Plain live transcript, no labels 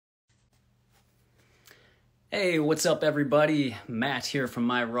Hey, what's up everybody? Matt here from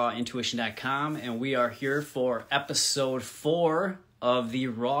myrawintuition.com, and we are here for episode 4 of the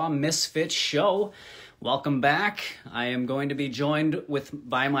Raw Misfit Show. Welcome back. I am going to be joined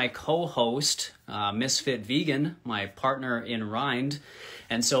by my co-host, Ms.FitVegan, my partner in Rind.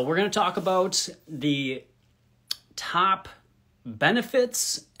 And so we're going to talk about the top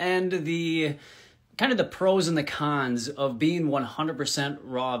benefits and the kind of the pros and the cons of being 100%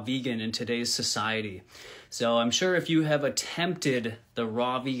 raw vegan in today's society. So I'm sure if you have attempted the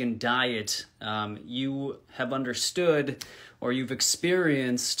raw vegan diet, you have understood or you've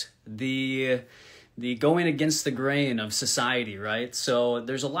experienced the going against the grain of society, right? So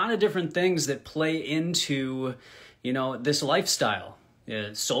there's a lot of different things that play into, this lifestyle.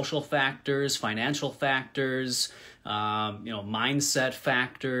 Social factors, financial factors, mindset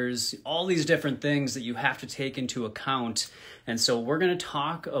factors, all these different things that you have to take into account. And so we're going to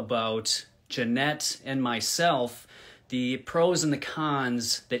talk about Jeanette and myself, the pros and the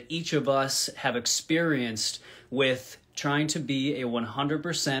cons that each of us have experienced with trying to be a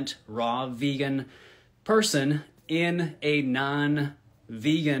 100% raw vegan person in a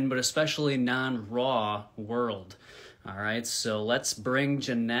non-vegan, but especially non-raw world. All right, so let's bring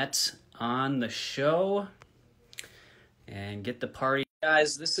Jeanette on the show and get the party.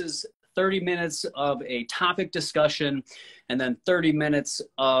 Guys, this is 30 minutes of a topic discussion and then 30 minutes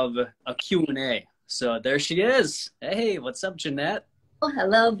of a Q&A. So there she is. Hey, what's up, Jeanette? Oh,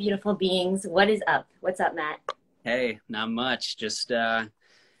 hello, beautiful beings. What is up? What's up, Matt? Hey, not much. Just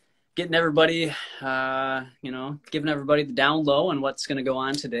getting everybody, giving everybody the down low on what's going to go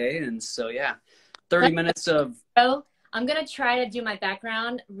on today. And so, yeah, 30 minutes of... So I'm going to try to do my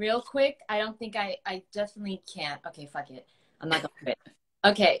background real quick. I don't think I definitely can't. Okay, fuck it. I'm not going to do it.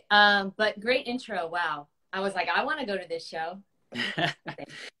 Okay, but great intro. Wow. I was like, I want to go to this show.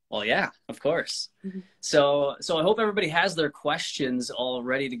 Well, yeah, of course. So I hope everybody has their questions all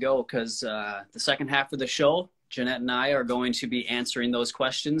ready to go, because the second half of the show, Jeanette and I are going to be answering those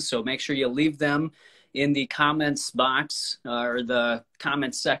questions. So make sure you leave them in the comments box or the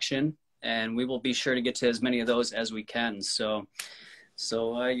comments section, and we will be sure to get to as many of those as we can. So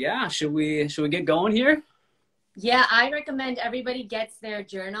yeah, should we get going here? Yeah, I recommend everybody gets their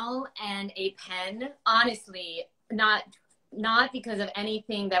journal and a pen. Honestly, not because of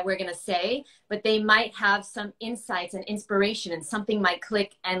anything that we're going to say, but they might have some insights and inspiration, and something might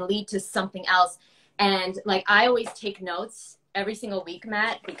click and lead to something else. And like, I always take notes every single week,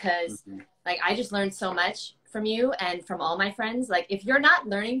 Matt, because like, I just learned so much from you and from all my friends. Like, if you're not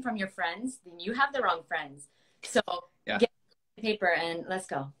learning from your friends, then you have the wrong friends. So yeah, get paper and let's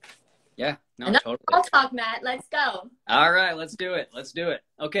go. Yeah, no, totally. I'll talk, Matt. Let's go. All right, let's do it. Let's do it.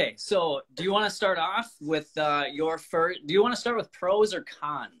 Okay, so do you want to start off with your first? Do you want to start with pros or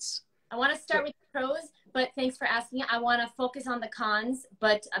cons? I want to start with pros, but thanks for asking. I want to focus on the cons,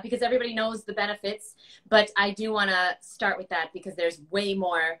 but because everybody knows the benefits, but I do want to start with that because there's way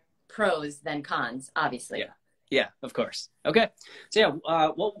more pros than cons, obviously. Yeah, of course. Okay, so yeah,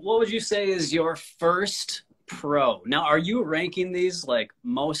 what would you say is your first pro? Now, are you ranking these like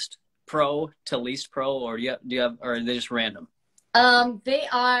most pro to least pro, or do you have, or are they just random? They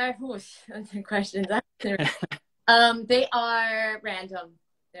are questions. They are random.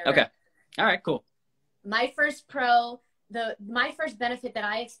 They're okay. Random. All right, cool. My first pro, my first benefit that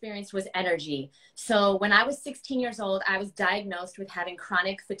I experienced was energy. So when I was 16 years old, I was diagnosed with having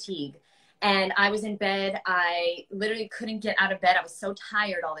chronic fatigue, and I was in bed. I literally couldn't get out of bed. I was so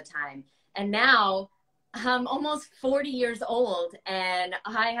tired all the time. And now I'm almost 40 years old and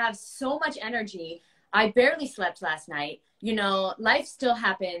I have so much energy. I barely slept last night. Life still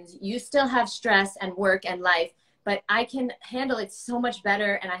happens. You still have stress and work and life, but I can handle it so much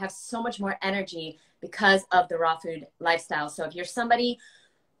better, and I have so much more energy because of the raw food lifestyle. So if you're somebody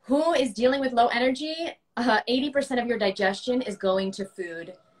who is dealing with low energy, 80% of your digestion is going to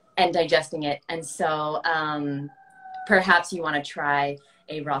food and digesting it. And so perhaps you want to try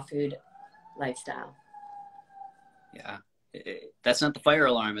a raw food lifestyle. Yeah, that's not the fire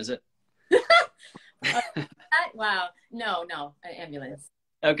alarm, is it? Wow. No, ambulance.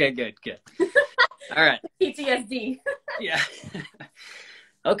 Okay, good. All right. PTSD. Yeah.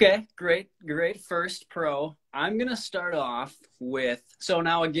 Okay, great first pro. I'm going to start off with, so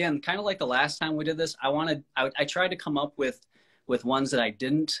now again, kind of like the last time we did this, I tried to come up with ones that I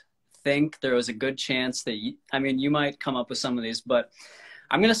didn't think there was a good chance that, you might come up with some of these, but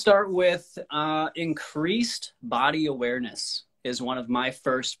I'm going to start with increased body awareness is one of my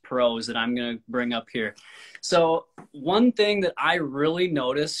first pros that I'm going to bring up here. So one thing that I really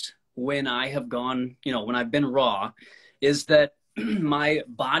noticed when I have gone, when I've been raw, is that my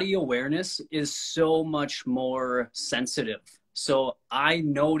body awareness is so much more sensitive. So I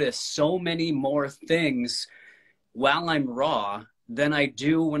notice so many more things while I'm raw than I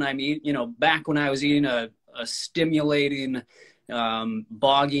do when I'm eating, you know, back when I was eating a stimulating,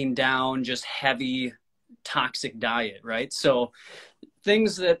 bogging down, just heavy, toxic diet, right? So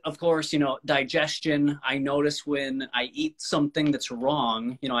things that, of course, you know, digestion, I notice when I eat something that's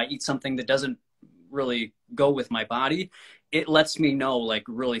wrong, you know, I eat something that doesn't really go with my body, it lets me know like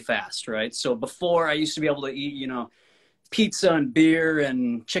really fast, right? So before I used to be able to eat, you know, pizza and beer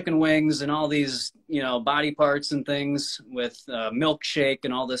and chicken wings and all these, you know, body parts and things with milkshake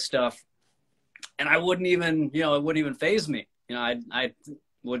and all this stuff. And I wouldn't even, you know, it wouldn't even faze me. You know,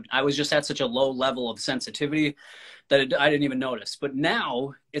 I was just at such a low level of sensitivity that I didn't even notice. But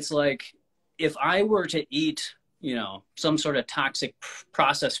now it's like, if I were to eat, you know, some sort of toxic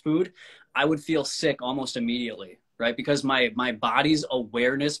processed food, I would feel sick almost immediately, right? Because my body's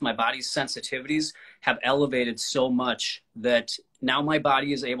awareness, my body's sensitivities have elevated so much that now my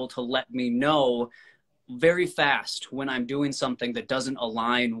body is able to let me know very fast when I'm doing something that doesn't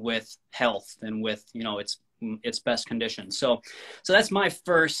align with health and with, you know, its best condition. So that's my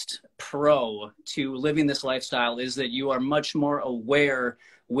first pro to living this lifestyle, is that you are much more aware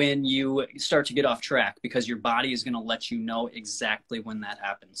when you start to get off track, because your body is going to let you know exactly when that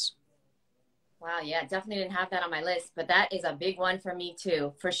happens. Wow, yeah, definitely didn't have that on my list, but that is a big one for me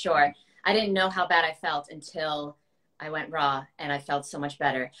too, for sure. I didn't know how bad I felt until I went raw, and I felt so much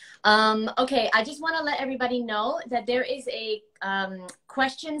better. Okay, I just want to let everybody know that there is a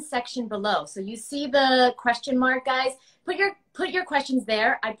question section below. So you see the question mark, guys? Put your questions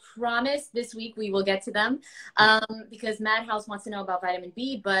there. I promise this week we will get to them, because Madhouse wants to know about vitamin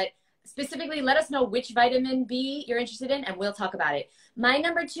B, but specifically let us know which vitamin B you're interested in, and we'll talk about it. My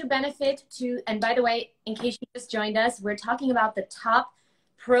number 2 benefit and by the way, in case you just joined us, we're talking about the top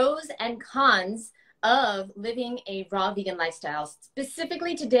pros and cons of living a raw vegan lifestyle.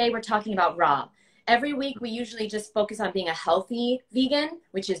 Specifically today, we're talking about raw. Every week, we usually just focus on being a healthy vegan,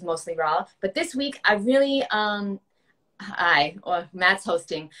 which is mostly raw. But this week, I really, Matt's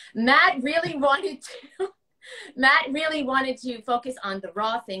hosting. Matt really wanted to focus on the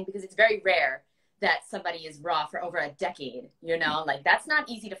raw thing, because it's very rare that somebody is raw for over a decade, you know, like that's not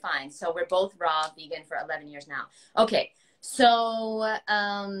easy to find. So we're both raw vegan for 11 years now. Okay. So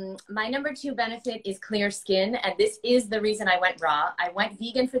my number 2 benefit is clear skin. And this is the reason I went raw. I went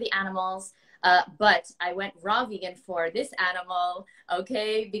vegan for the animals, but I went raw vegan for this animal,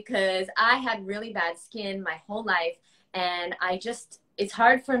 okay? Because I had really bad skin my whole life. And it's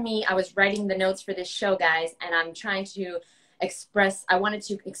hard for me. I was writing the notes for this show, guys, and I'm trying to I wanted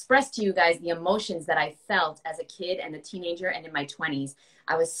to express to you guys the emotions that I felt as a kid and a teenager and in my 20s.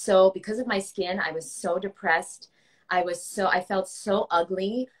 Because of my skin, I was so depressed. I felt so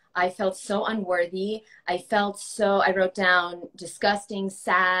ugly. I felt so unworthy. I wrote down disgusting,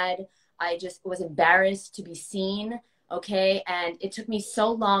 sad. I just was embarrassed to be seen. Okay. And it took me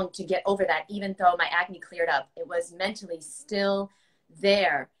so long to get over that, even though my acne cleared up. It was mentally still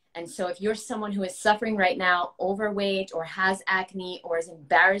there. And so if you're someone who is suffering right now, overweight or has acne or is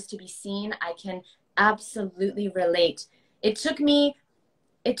embarrassed to be seen, I can absolutely relate. It took me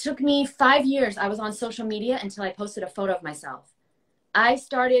 5 years. I was on social media until I posted a photo of myself. I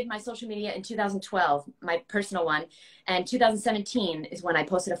started my social media in 2012, my personal one, and 2017 is when I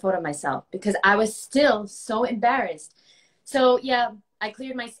posted a photo of myself, because I was still so embarrassed. So yeah, I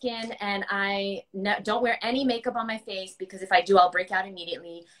cleared my skin, and I don't wear any makeup on my face, because if I do, I'll break out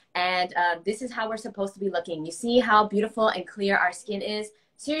immediately. And this is how we're supposed to be looking. You see how beautiful and clear our skin is?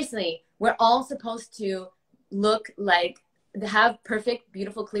 Seriously, we're all supposed to look like, have perfect,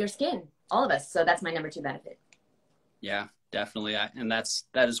 beautiful, clear skin, all of us. So that's my number 2 benefit. Yeah, definitely. And that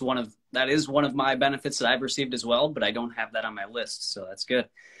is one of my benefits that I've received as well, but I don't have that on my list. So that's good.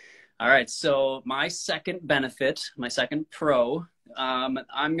 All right. So my second benefit, my second pro, I'm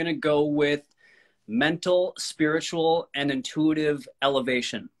going to go with mental, spiritual, and intuitive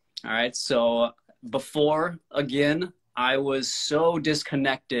elevation. All right. So before, again, I was so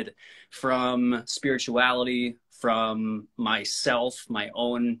disconnected from spirituality, from myself, my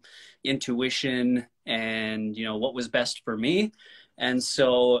own intuition, and, you know, what was best for me. And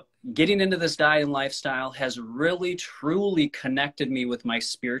so getting into this diet and lifestyle has really, truly connected me with my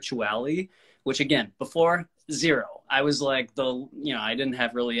spirituality, which again, before, zero. I was like I didn't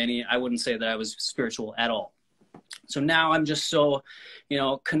have really I wouldn't say that I was spiritual at all. So now I'm just so,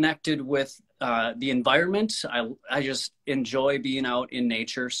 connected with the environment. I just enjoy being out in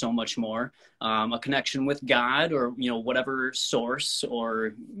nature so much more. A connection with God or, whatever source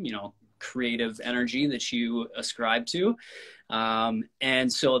or, creative energy that you ascribe to.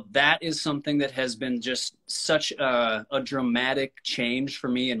 And so that is something that has been just such a dramatic change for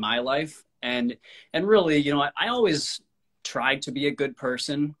me in my life. And really, you know, I always tried to be a good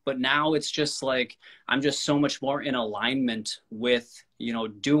person, but now it's just like, I'm just so much more in alignment with, you know,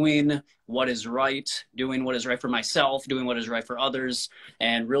 doing what is right for myself, doing what is right for others,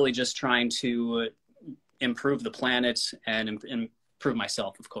 and really just trying to improve the planet and improve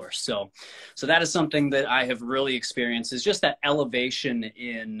myself, of course. So that is something that I have really experienced, is just that elevation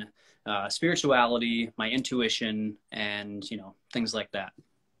in spirituality, my intuition, and, you know, things like that.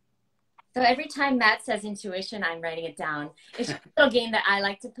 So every time Matt says intuition, I'm writing it down. It's a little game that I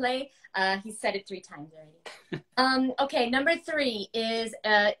like to play. He said it 3 times already. Okay, number 3 is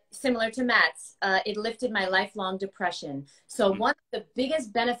similar to Matt's. It lifted my lifelong depression. So one of the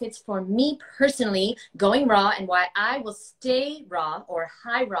biggest benefits for me personally going raw, and why I will stay raw or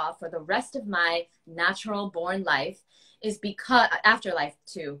high raw for the rest of my natural born life, is because afterlife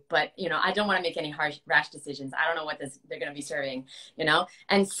too, but you know, I don't want to make any rash decisions. I don't know what they're going to be serving, you know?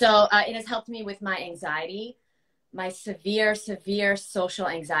 And so it has helped me with my anxiety, my severe social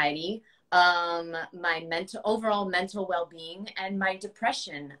anxiety, my overall mental well-being, and my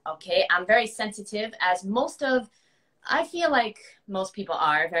depression. Okay. I'm very sensitive, as I feel like most people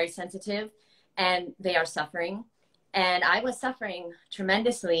are very sensitive, and they are suffering. And I was suffering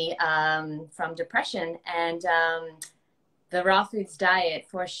tremendously from depression, and the raw foods diet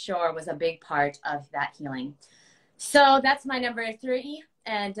for sure was a big part of that healing. So that's my number 3.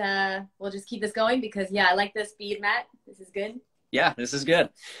 And we'll just keep this going because, yeah, I like this speed, Matt. This is good. Yeah, this is good.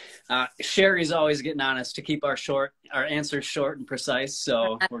 Sherry's always getting on us to keep our answers short and precise.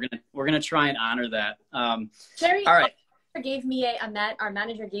 So we're gonna try and honor that. Sherry, all right. Gave me our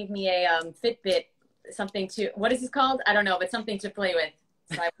manager gave me a Fitbit, something to, what is this called? I don't know, but something to play with.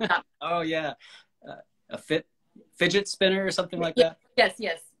 So oh yeah, a fidget spinner or something like that?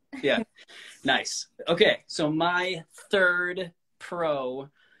 Yes. Yeah, nice. Okay, so my 3rd pro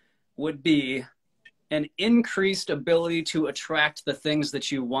would be an increased ability to attract the things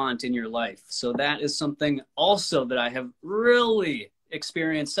that you want in your life. So that is something also that I have really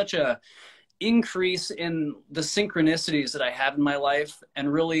experienced, such a increase in the synchronicities that I have in my life.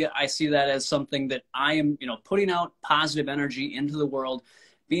 And really, I see that as something that I am, you know, putting out positive energy into the world,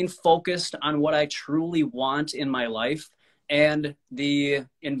 being focused on what I truly want in my life, and the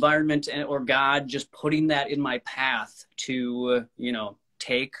environment or God just putting that in my path to, you know,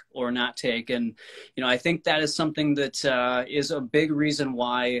 take or not take. And, you know, I think that is something that is a big reason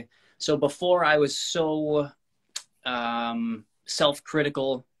why. So before I was so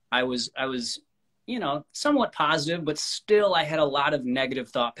self-critical, I was, you know, somewhat positive, but still I had a lot of negative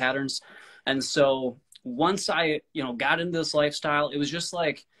thought patterns. And so once I, you know, got into this lifestyle, it was just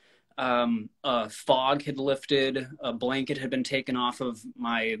like a fog had lifted, a blanket had been taken off of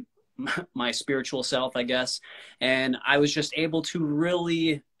my spiritual self, I guess. And I was just able to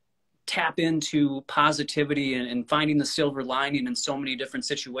really tap into positivity and finding the silver lining in so many different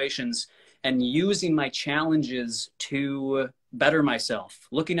situations, and using my challenges to better myself,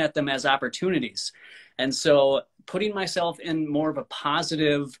 looking at them as opportunities. And so putting myself in more of a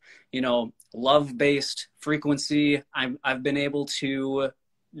positive, you know, love-based frequency, I've been able to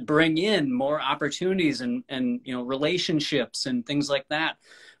bring in more opportunities and you know, relationships and things like that.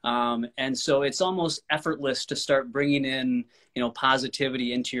 And so it's almost effortless to start bringing in, you know,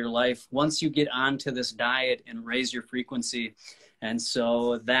 positivity into your life once you get onto this diet and raise your frequency. And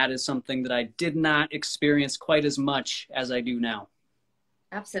so that is something that I did not experience quite as much as I do now.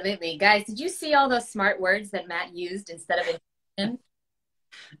 Absolutely. Guys, did you see all those smart words that Matt used instead of intuition?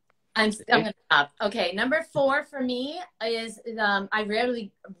 I'm going to stop. Okay, number 4 for me is I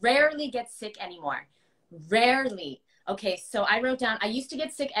rarely get sick anymore. Rarely. Okay, so I wrote down, I used to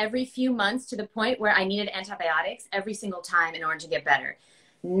get sick every few months to the point where I needed antibiotics every single time in order to get better.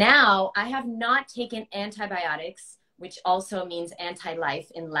 Now, I have not taken antibiotics, which also means anti-life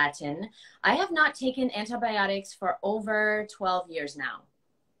in Latin. I have not taken antibiotics for over 12 years now.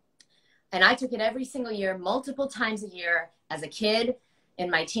 And I took it every single year, multiple times a year, as a kid, in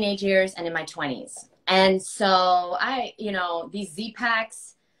my teenage years, and in my 20s. And so you know, these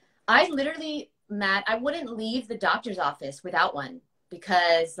Z-Packs, I literally, Matt, I wouldn't leave the doctor's office without one,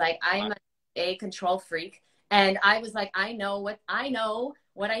 because like I'm a control freak. And I was like, I know what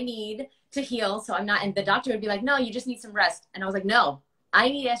I need to heal. So I'm not, and the doctor would be like, no, you just need some rest. And I was like, no, I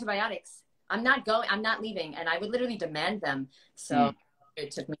need antibiotics. I'm not leaving. And I would literally demand them. So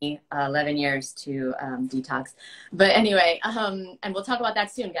it took me 11 years to detox. But anyway, and we'll talk about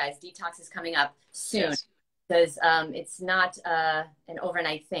that soon, guys. Detox is coming up soon. Yes. because it's not an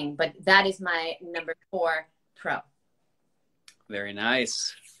overnight thing. But that is my number 4 pro. Very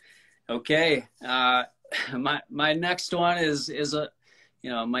nice. Okay. My next one is a,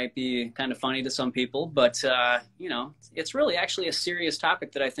 it might be kind of funny to some people, but, it's really actually a serious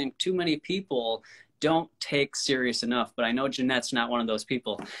topic that I think too many people don't take serious enough. But I know Jeanette's not one of those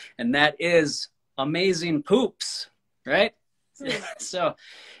people. And that is amazing poops, right? So,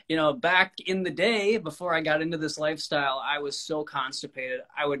 back in the day before I got into this lifestyle, I was so constipated.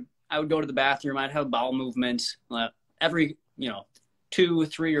 I would go to the bathroom. I'd have bowel movement every, 2,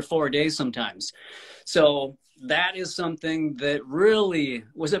 3, or 4 days sometimes. So that is something that really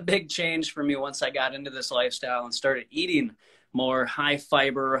was a big change for me once I got into this lifestyle and started eating more high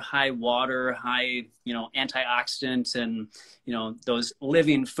fiber, high water, high, antioxidant and, those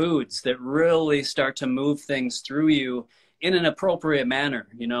living foods that really start to move things through you in an appropriate manner,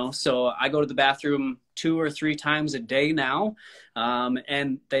 So I go to the bathroom 2 or 3 times a day now,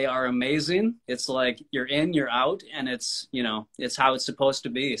 and they are amazing. It's like you're in, you're out, and it's how it's supposed to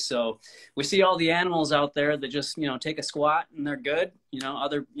be. So we see all the animals out there that just, take a squat and they're good,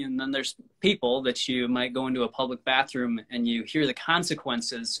 and then there's people that you might go into a public bathroom and you hear the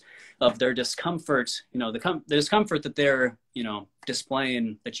consequences of their discomfort, the discomfort that they're,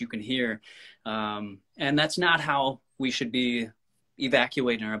 displaying that you can hear. And that's not how we should be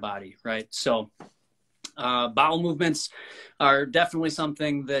evacuating our body, right? So bowel movements are definitely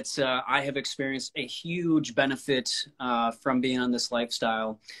something that I have experienced a huge benefit from being on this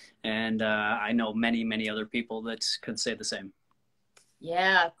lifestyle. And I know many, many other people that could say the same.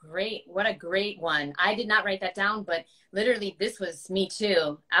 Yeah, great. What a great one. I did not write that down, but literally this was me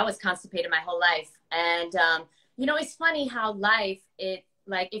too. I was constipated my whole life. And, it's funny how life,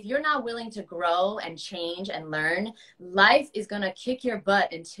 if you're not willing to grow and change and learn, life is going to kick your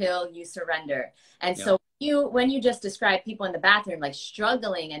butt until you surrender. And so when you just describe people in the bathroom, like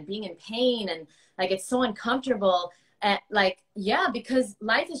struggling and being in pain and like, it's so uncomfortable. And because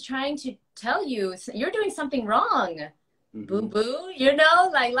life is trying to tell you you're doing something wrong. Mm-hmm. Boo boo,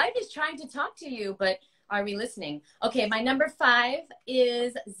 life is trying to talk to you, but are we listening? Okay. My number 5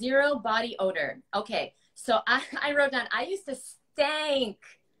 is 0 body odor. Okay. So I wrote down, I used to stank.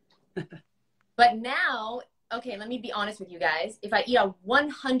 But now, okay, let me be honest with you guys. If I eat a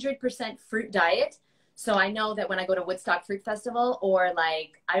 100% fruit diet, so I know that when I go to Woodstock Fruit Festival, or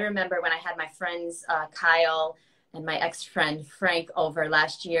I remember when I had my friends, Kyle and my ex-friend Frank over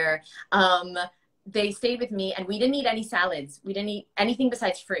last year, they stayed with me and we didn't eat any salads. We didn't eat anything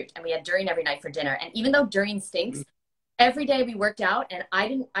besides fruit. And we had durian every night for dinner. And even though durian stinks, every day we worked out and I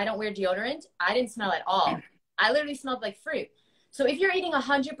don't wear deodorant. I didn't smell at all. I literally smelled like fruit. So if you're eating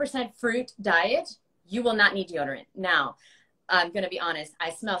 100% fruit diet, you will not need deodorant. Now, I'm going to be honest.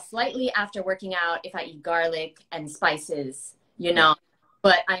 I smell slightly after working out if I eat garlic and spices,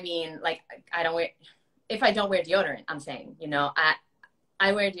 but I mean, if I don't wear deodorant, I'm saying,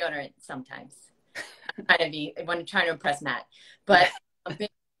 I wear deodorant sometimes. I'm trying to impress Matt, but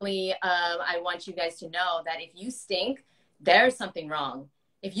basically, I want you guys to know that if you stink, there's something wrong.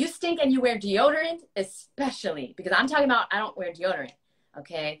 If you stink and you wear deodorant, especially, because I'm talking about I don't wear deodorant,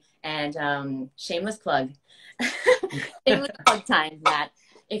 okay? And shameless plug. Shameless plug time, Matt.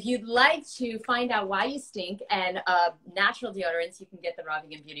 If you'd like to find out why you stink and natural deodorants, you can get the Raw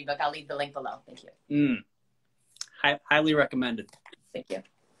Vegan Beauty book. I'll leave the link below. Thank you. Highly recommended. Thank you.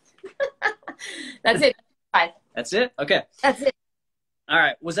 That's it. 5. That's it? Okay. That's it. All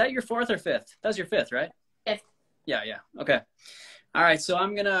right. Was that your 4th or 5th? That was your 5th, right? 5th. Yeah. Okay. All right. So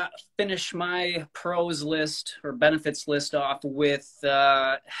I'm going to finish my pros list or benefits list off with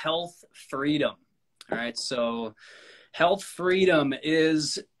health freedom. All right. So health freedom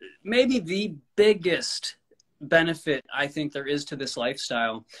is maybe the biggest benefit I think there is to this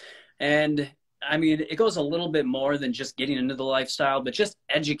lifestyle. And I mean, it goes a little bit more than just getting into the lifestyle, but just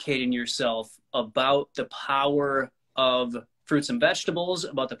educating yourself about the power of fruits and vegetables,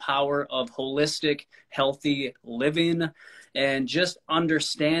 about the power of holistic, healthy living, and just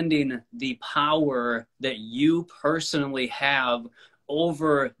understanding the power that you personally have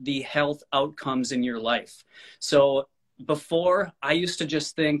over the health outcomes in your life. So before, I used to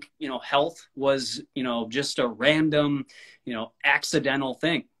just think, health was, just a random, accidental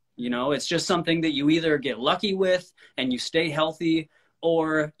thing. It's just something that you either get lucky with and you stay healthy,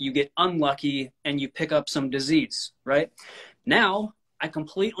 or you get unlucky and you pick up some disease, right? Now, I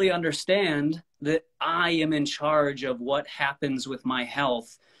completely understand that I am in charge of what happens with my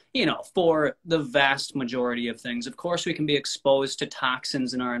health, for the vast majority of things. Of course, we can be exposed to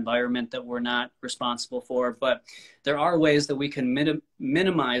toxins in our environment that we're not responsible for, but there are ways that we can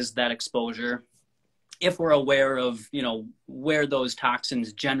minimize that exposure. if we're aware of, you know, where those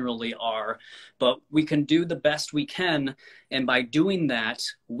toxins generally are. But we can do the best we can. And by doing that,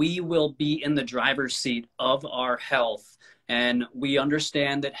 we will be in the driver's seat of our health. And we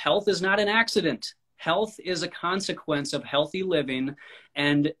understand that health is not an accident. Health is a consequence of healthy living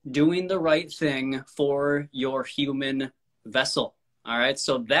and doing the right thing for your human vessel. All right.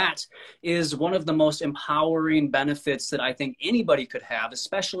 So that is one of the most empowering benefits that I think anybody could have,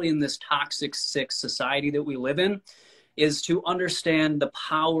 especially in this toxic, sick society that we live in, is to understand the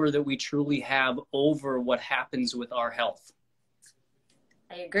power that we truly have over what happens with our health.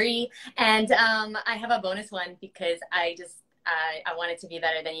 I agree. And I have a bonus one because I want it to be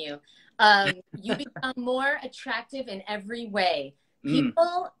better than you. You become more attractive in every way.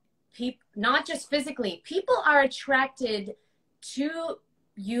 People, not just physically, people are attracted to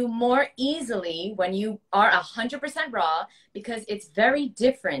you more easily when you are 100% raw because it's very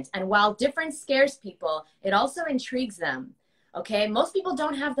different. And while different scares people, it also intrigues them. Okay. Most people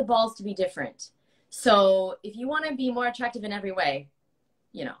don't have the balls to be different. So if you want to be more attractive in every way,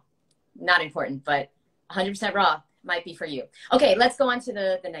 you know, not important, but 100% raw might be for you. Okay. Let's go on to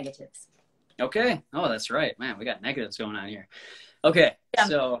the negatives. Okay. Oh, that's right, man. We got negatives going on here. Okay. Yeah.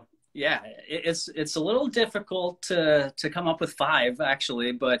 So yeah, it's a little difficult to come up with 5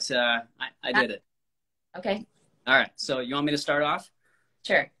 actually, but I did it. Okay. All right. So you want me to start off?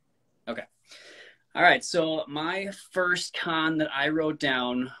 Sure. Okay. All right. So my first con that I wrote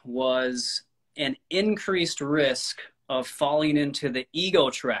down was an increased risk of falling into the ego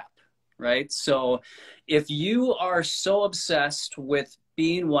trap, right? So if you are so obsessed with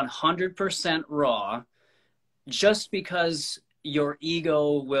being 100% raw, just because your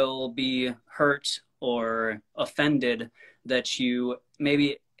ego will be hurt or offended that you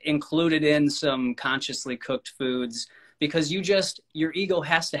maybe included in some consciously cooked foods, because your ego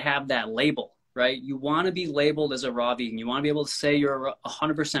has to have that label, right? You want to be labeled as a raw vegan. You want to be able to say you're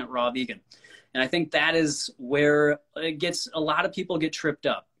 100% raw vegan. And I think that is where a lot of people get tripped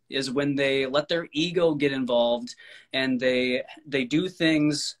up, is when they let their ego get involved and they do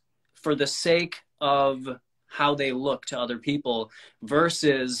things for the sake of how they look to other people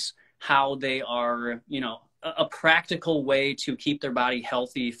versus how they are, you know, a practical way to keep their body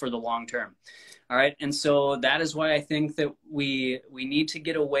healthy for the long term. All right. And so that is why I think that we need to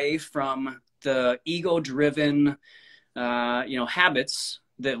get away from the ego driven, habits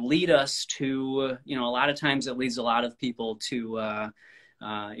that lead us to, you know, a lot of times it leads a lot of people to,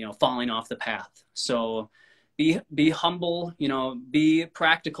 falling off the path. So be humble, you know, be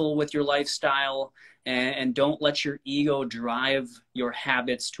practical with your lifestyle, and don't let your ego drive your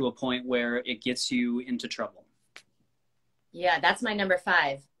habits to a point where it gets you into trouble. Yeah, that's my number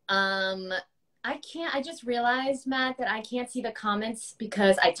 5. I just realized, Matt, that I can't see the comments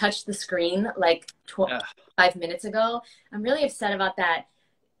because I touched the screen like 5 minutes ago. I'm really upset about that.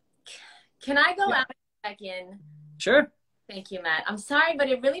 Can I go out and back in? Sure. Thank you, Matt. I'm sorry, but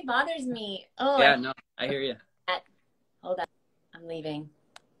it really bothers me. Oh, yeah, no, I hear you. Matt, hold on. I'm leaving.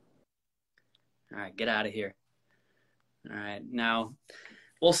 All right, get out of here. All right, now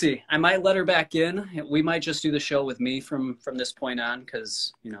we'll see. I might let her back in. We might just do the show with me from this point on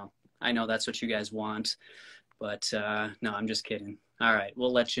because, you know, I know that's what you guys want. But no, I'm just kidding. All right,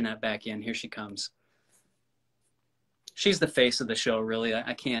 we'll let Jeanette back in. Here she comes. She's the face of the show, really.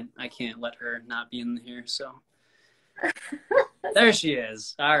 I can't let her not be in here. So there she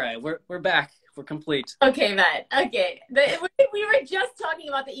is. All right, we're back. We're complete. Okay, Matt. Okay, we were just talking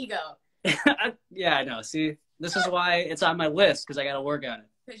about the ego. Yeah, I know. See, this is why it's on my list because I got to work on it.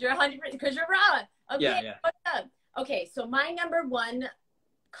 Because you're 100%. Because you're raw. Okay. Yeah. What's up? Okay, so my number 1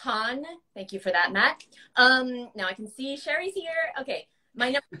 con. Thank you for that, Matt. Now I can see Sherry's here. Okay, my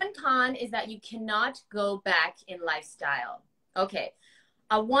number 1 con is that you cannot go back in lifestyle. Okay,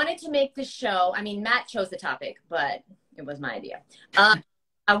 I wanted to make this show. I mean, Matt chose the topic, but it was my idea.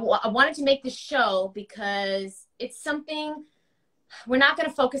 I wanted to make this show because it's something we're not going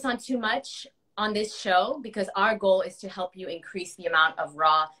to focus on too much on this show because our goal is to help you increase the amount of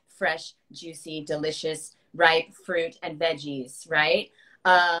raw, fresh, juicy, delicious, ripe fruit and veggies, right?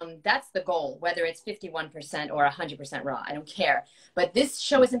 That's the goal, whether it's 51% or 100% raw. I don't care. But this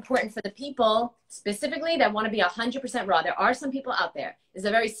show is important for the people specifically that want to be 100% raw. There are some people out there. It's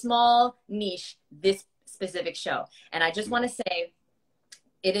a very small niche, this specific show. And I just want to say,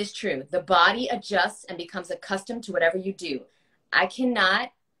 it is true. The body adjusts and becomes accustomed to whatever you do. I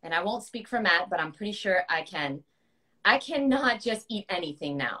cannot, and I won't speak for Matt, but I'm pretty sure I cannot just eat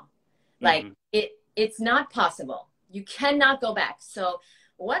anything now. Like it's not possible. You cannot go back. So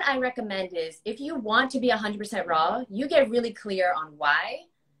what I recommend is if you want to be 100% raw, you get really clear on why,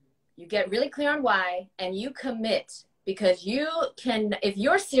 you get really clear on why, and you commit, because you can, if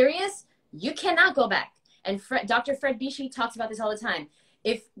you're serious, you cannot go back. And Dr. Fred Bishi talks about this all the time.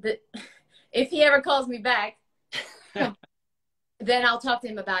 If he ever calls me back, then I'll talk to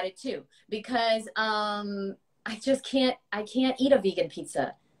him about it too, because I just can't eat a vegan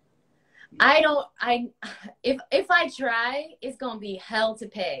pizza. If I try, it's going to be hell to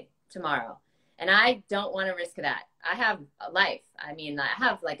pay tomorrow. And I don't want to risk that. I have a life. I mean, I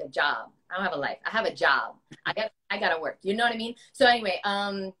have like a job. I don't have a life. I have a job. I got to work. You know what I mean? So anyway,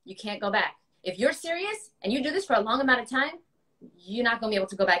 you can't go back. If you're serious and you do this for a long amount of time, you're not going to be able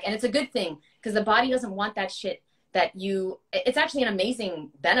to go back. And it's a good thing, because the body doesn't want that shit it's actually an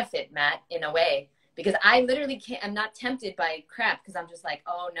amazing benefit, Matt, in a way, because I literally I'm not tempted by crap, because I'm just like,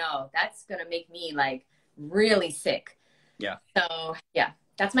 oh no, that's going to make me like really sick. Yeah. So yeah.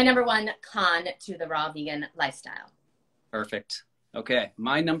 That's my number one con to the raw vegan lifestyle. Perfect. Okay.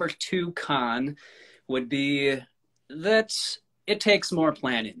 My number 2 con would be that it takes more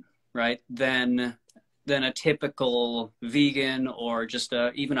planning, right, than a typical vegan or just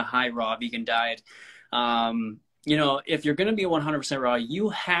even a high raw vegan diet. You know, if you're going to be 100% raw, you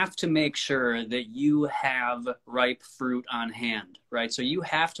have to make sure that you have ripe fruit on hand, right? So you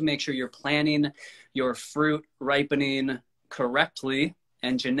have to make sure you're planning your fruit ripening correctly.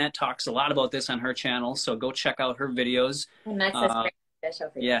 And Jeanette talks a lot about this on her channel, so go check out her videos. And that's a great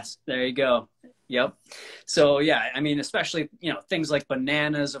show for you. Yes, there you go. Yep. So yeah, I mean, especially, you know, things like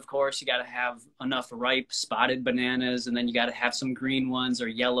bananas, of course, you got to have enough ripe spotted bananas, and then you got to have some green ones or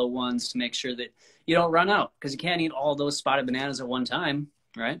yellow ones to make sure that you don't run out, because you can't eat all those spotted bananas at one time,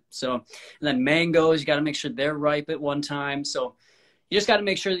 right? So, and then mangoes, you got to make sure they're ripe at one time. So you just got to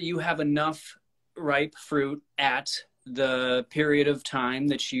make sure that you have enough ripe fruit at the period of time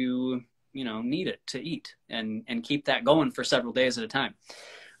that you know, need it to eat, and keep that going for several days at a time.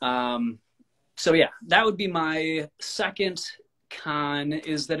 So yeah, that would be my second con,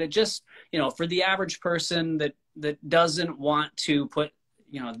 is that it just, you know, for the average person that doesn't want to put,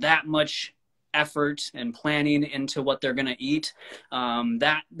 you know, that much effort and planning into what they're going to eat,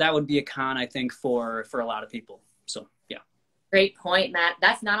 that would be a con, I think, for a lot of people. So yeah. Great point, Matt.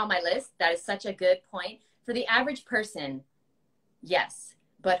 That's not on my list. That is such a good point. For the average person, yes.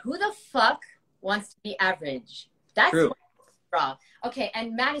 But who the fuck wants to be average? That's true. Raw. Okay,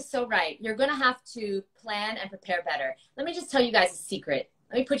 and Matt is so right. You're going to have to plan and prepare better. Let me just tell you guys a secret.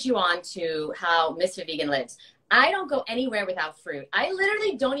 Let me put you on to how Ms.FitVegan lives. I don't go anywhere without fruit. I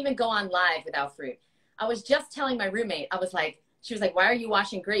literally don't even go on live without fruit. I was just telling my roommate, she was like, why are you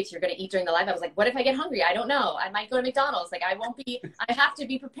washing grapes? You're going to eat during the live. I was like, what if I get hungry? I don't know. I might go to McDonald's. Like, I have to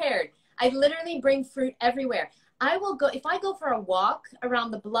be prepared. I literally bring fruit everywhere. If I go for a walk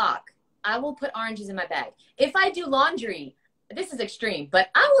around the block, I will put oranges in my bag. If I do laundry, this is extreme, but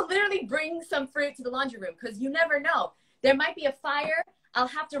I will literally bring some fruit to the laundry room, because you never know. There might be a fire. I'll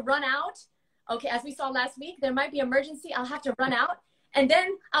have to run out. Okay, as we saw last week, there might be emergency. I'll have to run out, and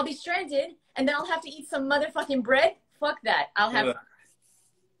then I'll be stranded, and then I'll have to eat some motherfucking bread. Fuck that. I'll have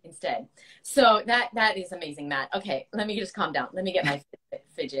instead. So that is amazing, Matt. Okay, let me just calm down. Let me get my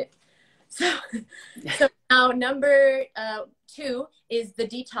fidget. So now number 2 is the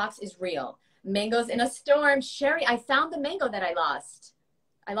detox is real. Mangoes in a storm. Sherry, I found the mango that I lost.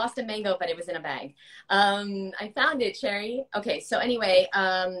 I lost a mango, but it was in a bag. I found it, Sherry. Okay, so anyway,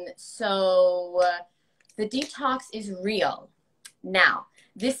 the detox is real. Now,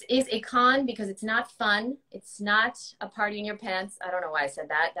 this is a con because it's not fun. It's not a party in your pants. I don't know why I said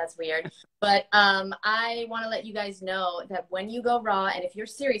that. That's weird. But I want to let you guys know that when you go raw, and if you're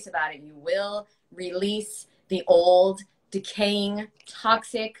serious about it, you will release the old, decaying,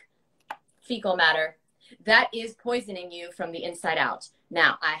 toxic fecal matter that is poisoning you from the inside out.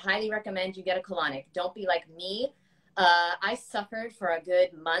 Now, I highly recommend you get a colonic. Don't be like me. I suffered for a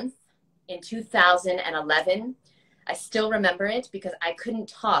good month in 2011. I still remember it because I couldn't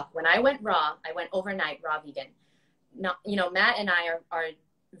talk. When I went raw, I went overnight raw vegan. Now, you know, Matt and I are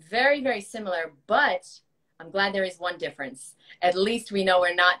very, very similar, but I'm glad there is one difference. At least we know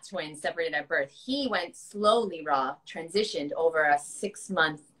we're not twins separated at birth. He went slowly raw, transitioned over a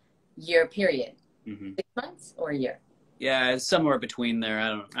 6-month-year period. 6 months or a year? Yeah, it's somewhere between there. I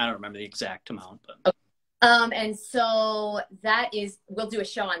don't remember the exact amount, but okay. And so we'll do a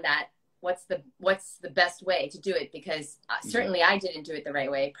show on that. What's the best way to do it? Because certainly I didn't do it the right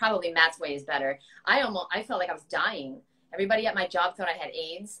way. Probably Matt's way is better. I felt like I was dying. Everybody at my job thought I had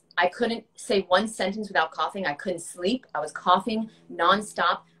AIDS. I couldn't say one sentence without coughing. I couldn't sleep. I was coughing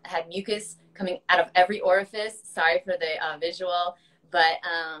nonstop. I had mucus coming out of every orifice. Sorry for the visual, but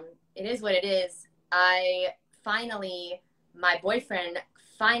it is what it is. My boyfriend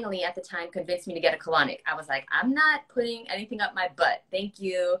finally at the time convinced me to get a colonic. I was like, I'm not putting anything up my butt. Thank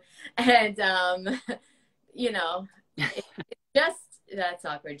you. And, you know, it's just, that's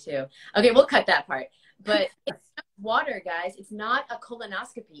awkward too. Okay, we'll cut that part. But it's just water, guys. It's not a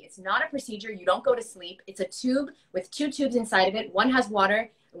colonoscopy. It's not a procedure. You don't go to sleep. It's a tube with 2 tubes inside of it. One has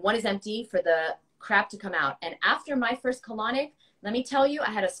water and one is empty for the crap to come out. And after my first colonic, let me tell you, I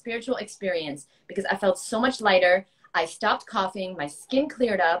had a spiritual experience because I felt so much lighter. I stopped coughing. My skin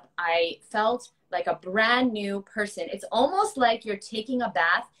cleared up. I felt like a brand new person. It's almost like you're taking a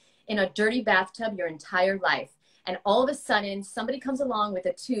bath in a dirty bathtub your entire life. And all of a sudden, somebody comes along with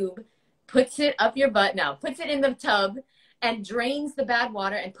a tube, puts it up your butt now, puts it in the tub and drains the bad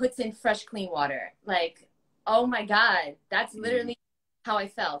water and puts in fresh, clean water. Like, oh my God, that's literally how I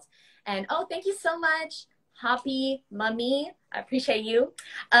felt. And oh, thank you so much, Hoppy Mummy. I appreciate you.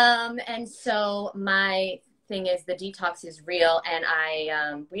 And so my thing is the detox is real, and I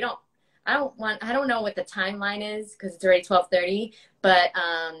don't know what the timeline is because it's already 12:30. But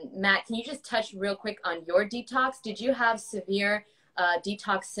Matt, can you just touch real quick on your detox? Did you have severe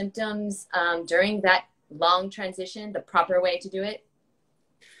detox symptoms during that long transition? The proper way to do it?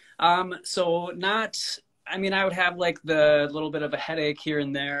 So not. I mean, I would have like the little bit of a headache here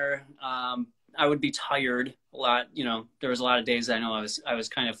and there. I would be tired a lot. You know, there was a lot of days I know I was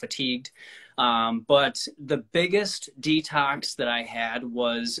kind of fatigued. But the biggest detox that I had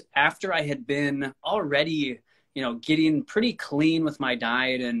was after I had been already, you know, getting pretty clean with my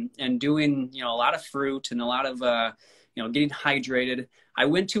diet and doing, you know, a lot of fruit and a lot of, you know, getting hydrated. I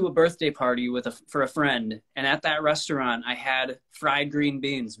went to a birthday party for a friend, and at that restaurant I had fried green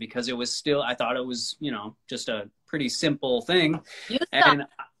beans because it was still, I thought it was, you know, just a pretty simple thing. And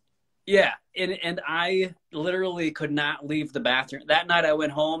yeah, and I literally could not leave the bathroom. That night I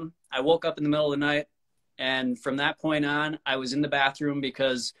went home, I woke up in the middle of the night, and from that point on, I was in the bathroom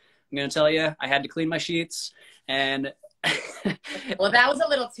because I'm going to tell you, I had to clean my sheets. And well, that was a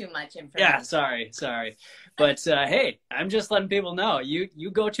little too much information. Yeah, sorry. But hey, I'm just letting people know, you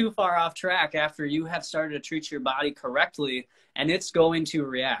go too far off track after you have started to treat your body correctly, and it's going to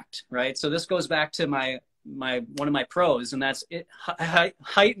react, right? So this goes back to one of my pros, and that's it,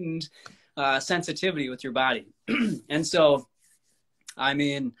 heightened sensitivity with your body. And so, I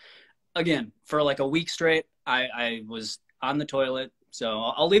mean, again, for like a week straight, I was on the toilet. So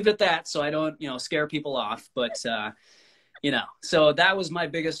I'll leave it at that so I don't, you know, scare people off. But, you know, so that was my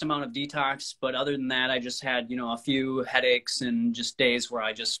biggest amount of detox. But other than that, I just had, you know, a few headaches and just days where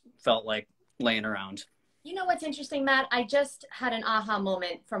I just felt like laying around. You know what's interesting, Matt? I just had an aha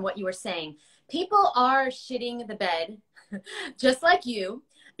moment from what you were saying. People are shitting the bed just like you.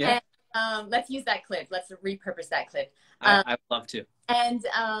 Yeah. And let's use that clip. Let's repurpose that clip. I'd love to. And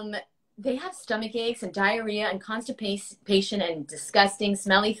they have stomach aches and diarrhea and constipation and disgusting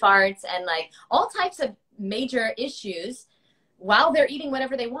smelly farts and like all types of major issues while they're eating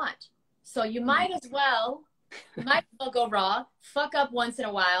whatever they want. So you might as well go raw, fuck up once in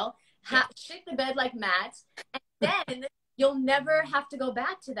a while, shit the bed like Matt, and then you'll never have to go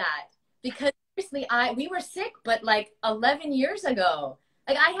back to that. Because seriously, we were sick, but like 11 years ago.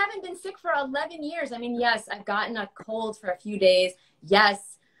 Like I haven't been sick for 11 years. I mean, yes, I've gotten a cold for a few days.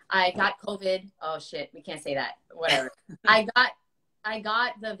 Yes, I got COVID. Oh shit, we can't say that. Whatever. I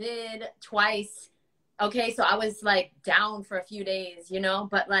got the vid twice. Okay, so I was like down for a few days, you know,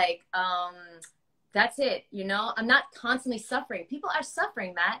 but like that's it, you know. I'm not constantly suffering. People are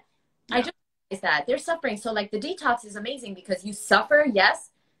suffering, Matt. Yeah. I just realized that. They're suffering. So like the detox is amazing because you suffer,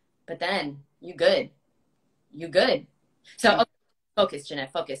 yes, but then you good. You good. So okay, focus,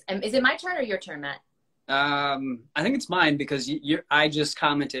 Jeanette, focus. And is it my turn or your turn, Matt? I think it's mine because I just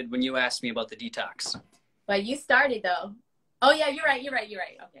commented when you asked me about the detox. But you started though. Oh yeah, you're right.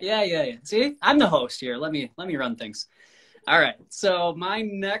 Okay. Yeah. See, I'm the host here. Let me run things. All right. So my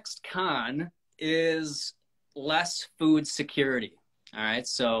next con is less food security. All right.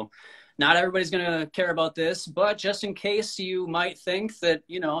 So not everybody's going to care about this, but just in case you might think that,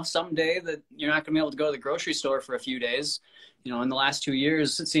 you know, someday that you're not going to be able to go to the grocery store for a few days, you know, in the last 2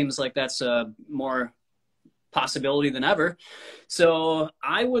 years, it seems like that's a more possibility than ever. So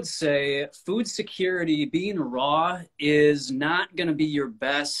I would say food security, being raw, is not going to be your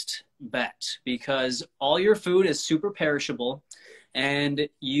best bet because all your food is super perishable and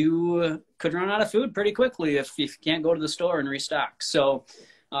you could run out of food pretty quickly if you can't go to the store and restock. So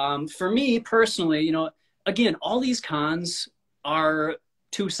for me personally, you know, again, all these cons are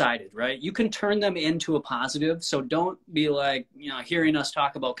two-sided, right? You can turn them into a positive. So don't be like, you know, hearing us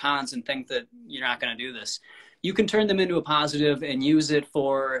talk about cons and think that you're not going to do this. You can turn them into a positive and use it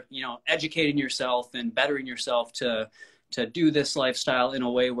for, you know, educating yourself and bettering yourself to to do this lifestyle in a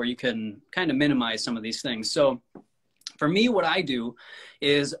way where you can kind of minimize some of these things. So for me, what I do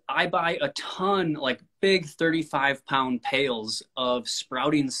is I buy a ton, like big 35-pound pails of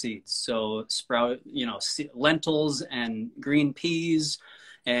sprouting seeds. So lentils and green peas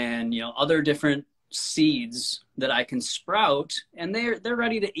and, other different seeds that I can sprout, and they're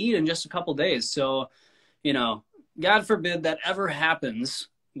ready to eat in just a couple days. So, God forbid that ever happens,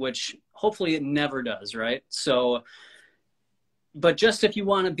 which hopefully it never does, right? So, but just if you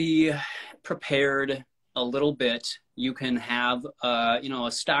want to be prepared a little bit, you can have, a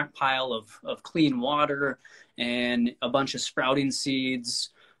stockpile of clean water and a bunch of sprouting seeds,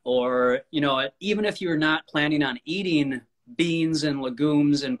 or, even if you're not planning on eating beans and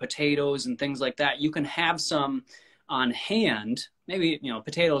legumes and potatoes and things like that, you can have some on hand. Maybe,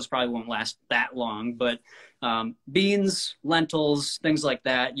 potatoes probably won't last that long, but beans, lentils, things like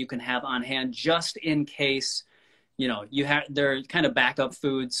that, you can have on hand just in case. They're kind of backup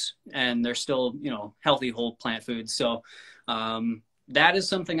foods, and they're still, healthy whole plant foods. So that is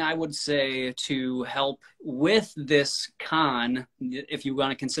something I would say to help with this if you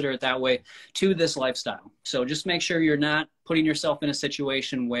want to consider it that way, to this lifestyle. So just make sure you're not putting yourself in a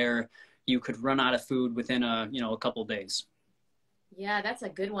situation where you could run out of food within a couple days. Yeah, that's a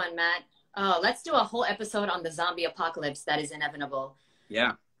good one, Matt. Oh, let's do a whole episode on the zombie apocalypse that is inevitable.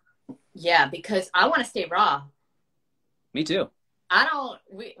 Yeah. Yeah, because I want to stay raw. Me too.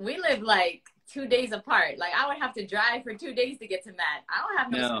 We live like 2 days apart. Like, I would have to drive for 2 days to get to Matt. I don't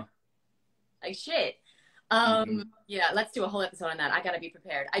have no. Like, shit. Yeah, let's do a whole episode on that. I got to be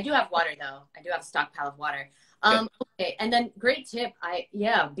prepared. I do have water, though. I do have a stockpile of water. Okay. And then great tip.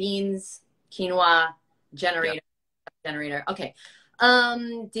 Beans, quinoa, generator. Okay.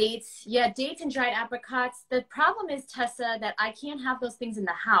 Dates. Yeah, dates and dried apricots. The problem is, Tessa, that I can't have those things in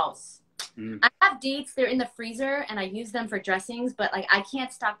the house. I have dates, they're in the freezer, and I use them for dressings, but like I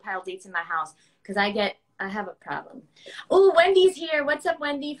can't stockpile dates in my house because I have a problem. Oh, Wendy's here. What's up,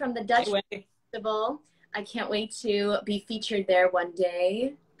 Wendy, from the Dutch Festival? I can't wait to be featured there one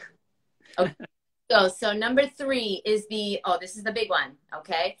day. Okay. So number 3 is this is the big one,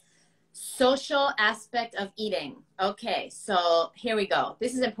 okay? Social aspect of eating. Okay, so here we go.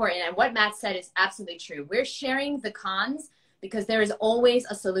 This is important, and what Matt said is absolutely true. We're sharing the cons because there is always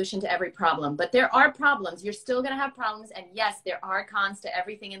a solution to every problem. But there are problems. You're still going to have problems. And yes, there are cons to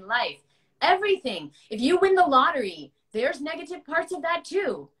everything in life. Everything. If you win the lottery, there's negative parts of that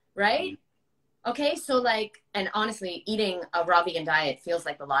too, right? Okay, so and honestly, eating a raw vegan diet feels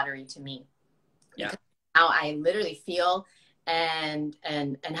like the lottery to me. Yeah. How I literally feel and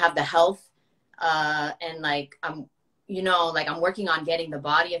have the health and I'm working on getting the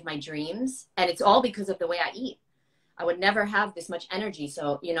body of my dreams, and it's all because of the way I eat. I would never have this much energy.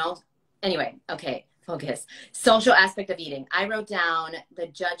 So, anyway, okay, focus. Social aspect of eating. I wrote down the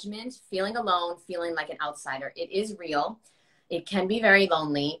judgment, feeling alone, feeling like an outsider. It is real. It can be very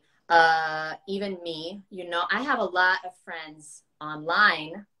lonely. Even me, I have a lot of friends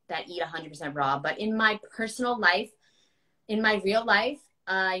online that eat 100% raw, but in my personal life, in my real life,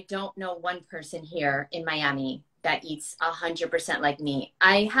 I don't know one person here in Miami that eats 100% like me.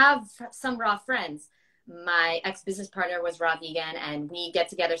 I have some raw friends. My ex-business partner was raw vegan, and we get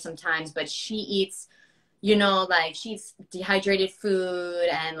together sometimes, but she eats, she eats dehydrated food,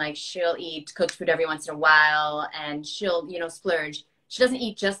 and she'll eat cooked food every once in a while, and she'll, splurge. She doesn't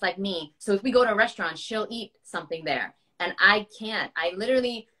eat just like me. So if we go to a restaurant, she'll eat something there, and I can't.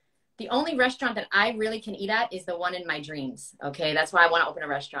 The only restaurant that I really can eat at is the one in my dreams. Okay. That's why I want to open a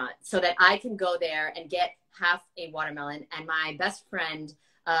restaurant, so that I can go there and get half a watermelon, and my best friend,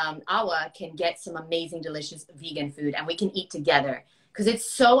 Awa, can get some amazing, delicious vegan food, and we can eat together, because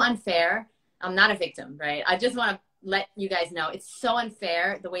it's so unfair. I'm not a victim, right? I just want to let you guys know it's so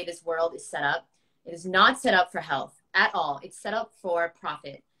unfair the way this world is set up. It is not set up for health at all. It's set up for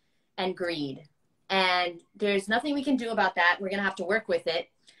profit and greed, and there's nothing we can do about that. We're gonna have to work with it.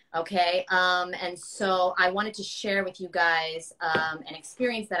 Okay. And so I wanted to share with you guys an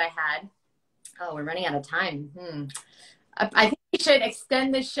experience that I had. Oh, we're running out of time. I think we should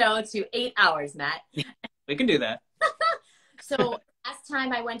extend the show to 8 hours, Matt. We can do that. So last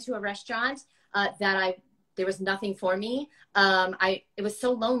time I went to a restaurant there was nothing for me. It was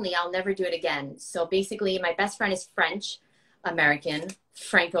so lonely. I'll never do it again. So basically, my best friend is French American,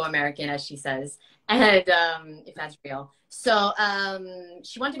 Franco-American, as she says, and if that's real. So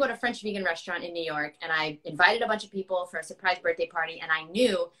she wanted to go to a French vegan restaurant in New York, and I invited a bunch of people for a surprise birthday party, and I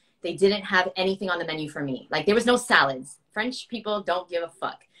knew they didn't have anything on the menu for me. Like, there was no salads. French people don't give a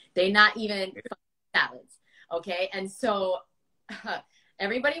fuck. They're not even salads. Okay. And so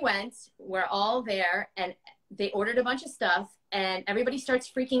everybody went, we're all there. And they ordered a bunch of stuff, and everybody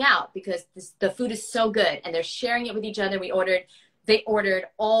starts freaking out because the food is so good, and they're sharing it with each other. They ordered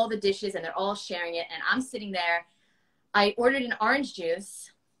all the dishes, and they're all sharing it, and I'm sitting there. I ordered an orange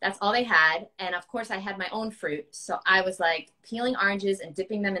juice. That's all they had. And of course I had my own fruit. So I was like peeling oranges and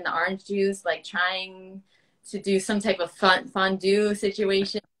dipping them in the orange juice, like trying to do some type of fondue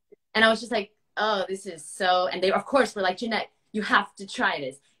situation. And I was just like, oh, this is so, and they of course were like, Jeanette, you have to try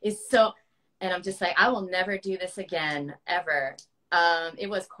this. It's so, and I'm just like, I will never do this again, ever. It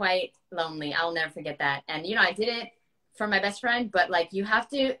was quite lonely. I'll never forget that. And, you know, I did it for my best friend, but like, you have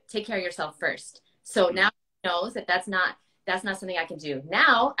to take care of yourself first. So now he knows that that's not something I can do.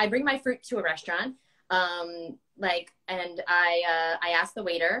 Now I bring my fruit to a restaurant, and I ask the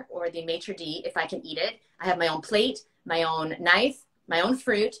waiter or the maitre d' if I can eat it. I have my own plate, my own knife, my own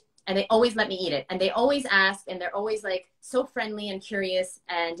fruit, and they always let me eat it. And they always ask, and they're always like so friendly and curious.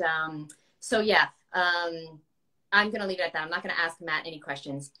 And so yeah, I'm gonna leave it at that. I'm not gonna ask Matt any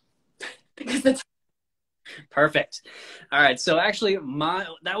questions because the Perfect. All right. So actually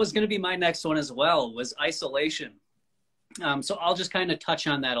that was going to be my next one as well, was isolation. So I'll just kind of touch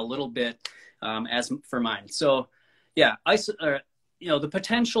on that a little bit as for mine. So yeah, you know, the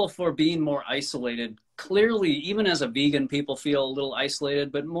potential for being more isolated, clearly, even as a vegan, people feel a little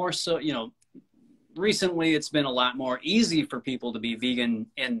isolated, but more so, you know, recently it's been a lot more easy for people to be vegan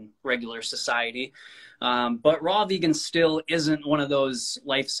in regular society. But raw vegan still isn't one of those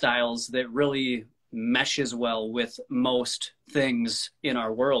lifestyles that really meshes well with most things in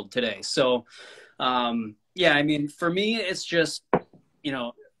our world today. So, yeah, I mean, for me, it's just, you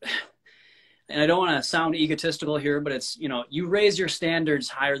know, and I don't want to sound egotistical here, but it's, you know, you raise your standards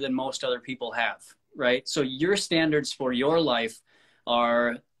higher than most other people have, right? So your standards for your life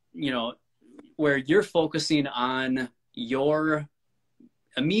are, you know, where you're focusing on your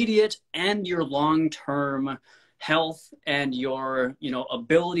immediate and your long-term health and your, you know,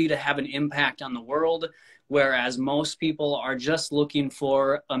 ability to have an impact on the world, whereas most people are just looking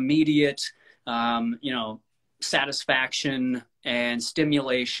for immediate, you know, satisfaction and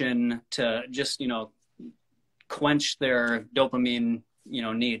stimulation to just, you know, quench their dopamine, you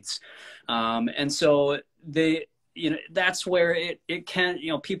know, needs. And so they, you know, that's where it can,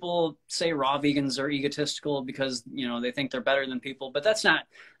 you know, people say raw vegans are egotistical because, you know, they think they're better than people, but that's not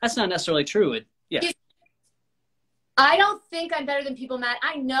necessarily true. Yeah. I don't think I'm better than people, Matt.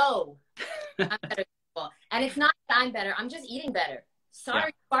 I know I'm better than people. And it's not that I'm better. I'm just eating better. Sorry,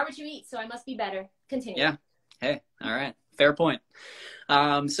 yeah. Why would you eat? So I must be better. Continue. Yeah. Hey, all right. Fair point.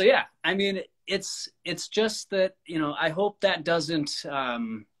 So yeah, I mean, it's just that, you know, I hope that doesn't,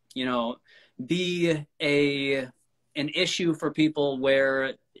 you know, be an issue for people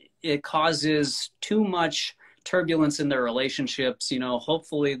where it causes too much turbulence in their relationships. You know,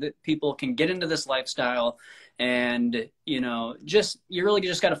 hopefully that people can get into this lifestyle and, you know, you really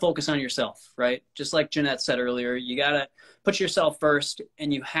just got to focus on yourself, right? Just like Jeanette said earlier, you got to put yourself first,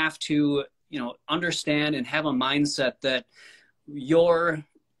 and you have to, you know, understand and have a mindset that you're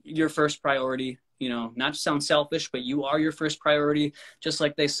your first priority. You know, not to sound selfish, but you are your first priority. Just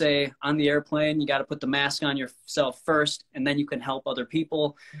like they say on the airplane, you got to put the mask on yourself first, and then you can help other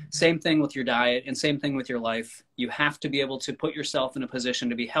people. Same thing with your diet, and same thing with your life. You have to be able to put yourself in a position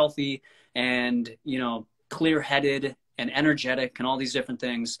to be healthy and, you know, clear-headed and energetic and all these different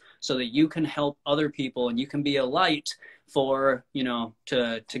things, so that you can help other people and you can be a light for, you know,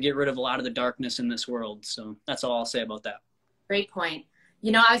 to get rid of a lot of the darkness in this world. So that's all I'll say about that. Great point.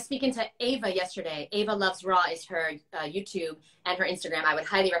 You know, I was speaking to Ava yesterday. Ava Loves Raw is her YouTube and her Instagram. I would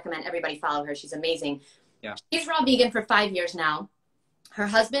highly recommend everybody follow her. She's amazing. Yeah. She's raw vegan for 5 years now. Her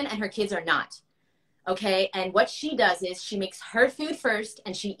husband and her kids are not. Okay. And what she does is she makes her food first,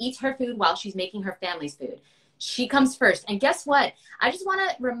 and she eats her food while she's making her family's food. She comes first. And guess what? I just want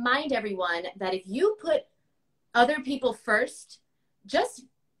to remind everyone that if you put other people first, just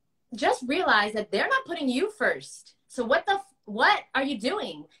realize that they're not putting you first. So what are you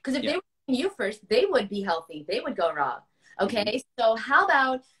doing? Because if they were putting you first, they would be healthy. They would go raw. Okay. Mm-hmm. So how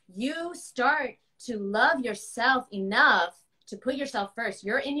about you start to love yourself enough to put yourself first?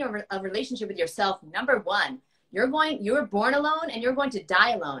 You're in a relationship with yourself. Number one, you were born alone and you're going to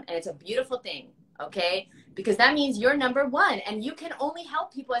die alone. And it's a beautiful thing. Okay. Because that means you're number one, and you can only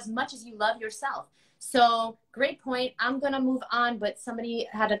help people as much as you love yourself. So great point. I'm going to move on, but somebody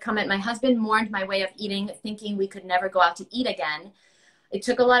had a comment. My husband mourned my way of eating, thinking we could never go out to eat again. It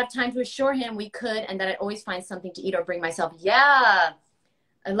took a lot of time to assure him we could, and that I'd always find something to eat or bring myself. Yeah.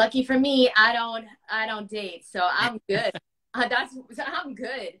 Lucky for me, I don't date. So I'm good. I'm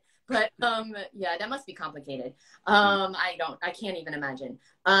good. But yeah, that must be complicated. I can't even imagine.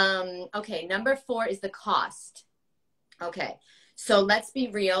 Okay, number 4 is the cost. Okay, so let's be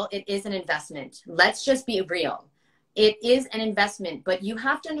real. It is an investment. Let's just be real. It is an investment, but you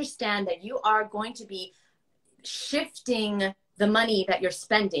have to understand that you are going to be shifting the money that you're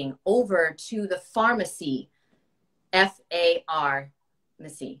spending over to the pharmacy,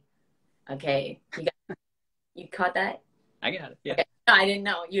 F-A-R-macy. Okay, you caught that? I got it. Yeah. Okay. No, I didn't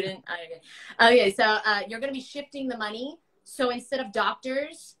know. You didn't. Okay, so you're going to be shifting the money. So instead of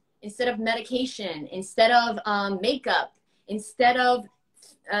doctors, instead of medication, instead of makeup, instead of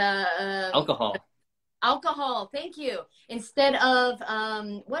Alcohol. Alcohol, thank you. Instead of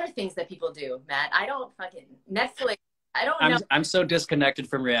what are things that people do, Matt? I don't fucking Netflix. I don't know. I'm so disconnected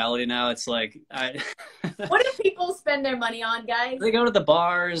from reality now. It's like What do people spend their money on, guys? They go to the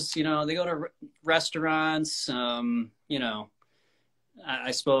bars, you know, they go to restaurants, you know,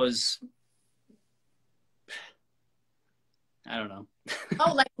 I suppose, I don't know.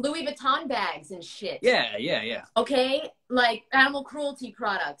 Oh, like Louis Vuitton bags and shit. Yeah. Okay, like animal cruelty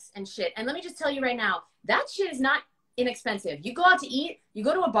products and shit. And let me just tell you right now, that shit is not inexpensive. You go out to eat, you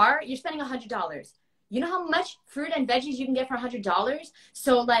go to a bar, you're spending $100. You know how much fruit and veggies you can get for $100?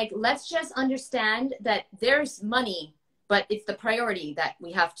 So like, let's just understand that there's money, but it's the priority that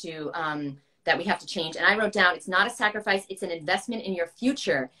we have to change. And I wrote down, it's not a sacrifice, it's an investment in your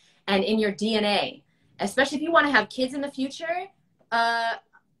future and in your DNA. Especially if you want to have kids in the future,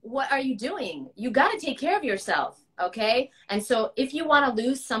 what are you doing? You got to take care of yourself, okay? And so if you want to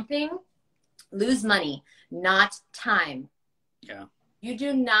lose something, lose money, not time. Yeah. You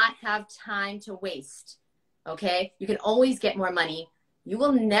do not have time to waste, okay? You can always get more money. You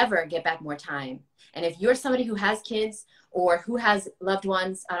will never get back more time. And if you're somebody who has kids or who has loved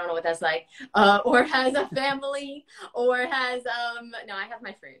ones, I don't know what that's like, or has a family or has, no, I have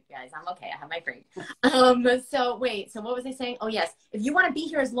my fruit, guys. I'm okay. I have my fruit. So wait, so what was I saying? Oh, yes. If you want to be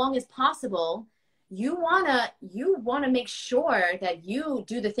here as long as possible, you want to make sure that you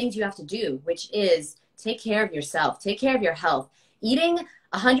do the things you have to do, which is take care of yourself, take care of your health. Eating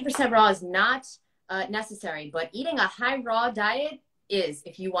 100% raw is not necessary, but eating a high raw diet is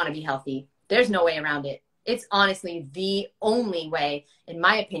if you want to be healthy. There's no way around it. It's honestly the only way, in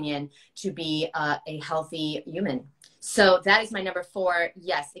my opinion, to be a healthy human. So that is my number 4.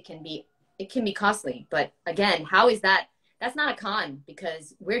 Yes, it can be costly, but again, how is that? That's not a con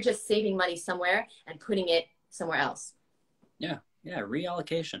because we're just saving money somewhere and putting it somewhere else. Yeah,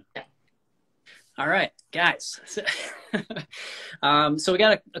 reallocation. Yeah. All right, guys. So we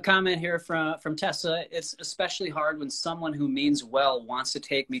got a comment here from Tessa. It's especially hard when someone who means well wants to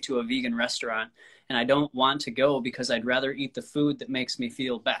take me to a vegan restaurant and I don't want to go because I'd rather eat the food that makes me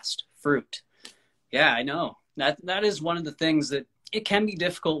feel best, fruit. Yeah, I know. That is one of the things that it can be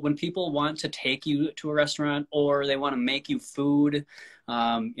difficult when people want to take you to a restaurant or they want to make you food.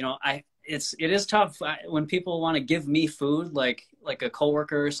 You know, it is tough when people want to give me food, like a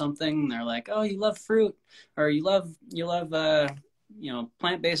coworker or something. They're like, "Oh, you love fruit, or you love you know,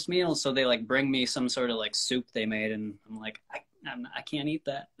 plant-based meals." So they like bring me some sort of like soup they made, and I'm like, I can't eat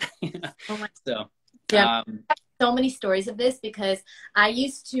that. Oh my. So yeah, so many stories of this because I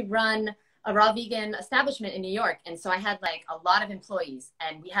used to run a raw vegan establishment in New York. And so I had like a lot of employees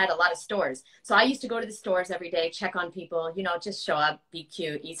and we had a lot of stores. So I used to go to the stores every day, check on people, you know, just show up, be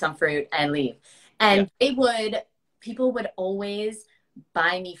cute, eat some fruit and leave. And people would always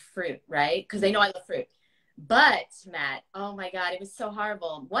buy me fruit, right? Because they know I love fruit. But Matt, oh my God, it was so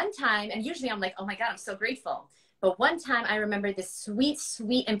horrible. One time, and usually I'm like, oh my God, I'm so grateful. But one time I remember this sweet,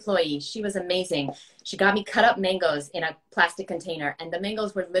 sweet employee. She was amazing. She got me cut up mangoes in a plastic container. And the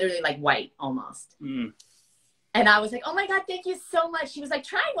mangoes were literally like white almost. Mm. And I was like, oh my God, thank you so much. She was like,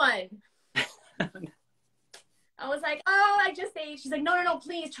 try one. I was like, oh, I just ate. She's like, no,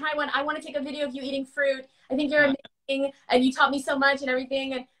 please try one. I want to take a video of you eating fruit. I think you're amazing. And you taught me so much and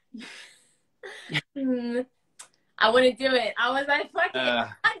everything. And I wouldn't do it. I was like, fuck it.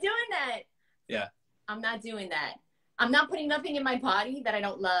 I'm not doing that. Yeah. I'm not doing that. I'm not putting nothing in my body that I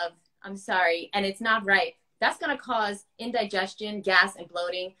don't love. I'm sorry. And it's not right. That's going to cause indigestion, gas, and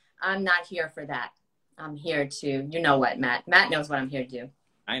bloating. I'm not here for that. I'm here to, you know what, Matt? Matt knows what I'm here to do.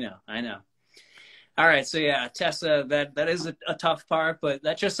 I know. All right. So yeah, Tessa, that is a tough part, but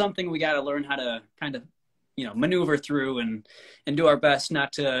that's just something we got to learn how to kind of, you know, maneuver through and do our best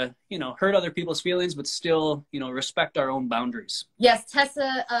not to, you know, hurt other people's feelings, but still, you know, respect our own boundaries. Yes,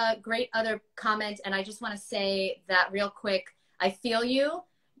 Tessa, great other comment. And I just want to say that real quick. I feel you.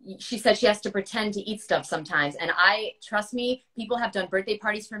 She said she has to pretend to eat stuff sometimes. And trust me, people have done birthday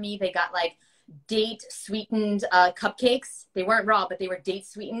parties for me. They got like date sweetened cupcakes. They weren't raw, but they were date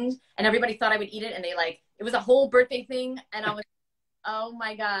sweetened, and everybody thought I would eat it. And it was a whole birthday thing. And I was, oh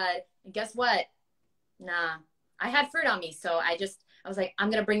my God. And guess what? Nah, I had fruit on me. So I was like, I'm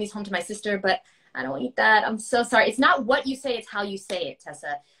going to bring these home to my sister, but I don't eat that. I'm so sorry. It's not what you say, it's how you say it,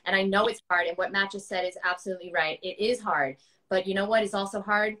 Tessa. And I know it's hard. And what Matt just said is absolutely right. It is hard. But you know what is also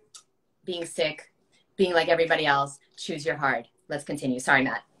hard? Being sick, being like everybody else. Choose your hard. Let's continue. Sorry,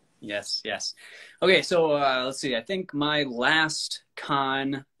 Matt. Yes, yes. Okay, so let's see. I think my last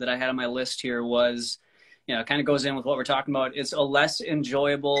con that I had on my list here was, kind of goes in with what we're talking about. It's a less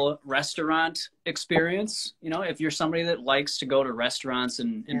enjoyable restaurant experience. If you're somebody that likes to go to restaurants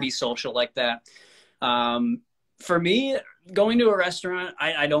and be social like that. For me, going to a restaurant,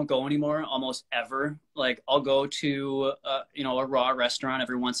 I don't go anymore almost ever. Like I'll go to, a raw restaurant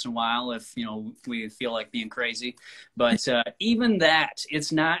every once in a while if, we feel like being crazy. But even that,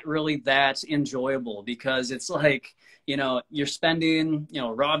 it's not really that enjoyable because it's like, you're spending,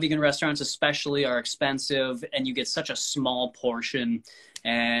 raw vegan restaurants especially are expensive and you get such a small portion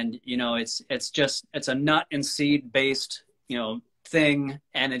and, it's a nut and seed based, thing.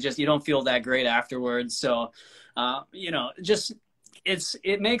 And you don't feel that great afterwards. So,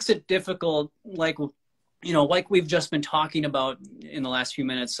 it makes it difficult, like we've just been talking about in the last few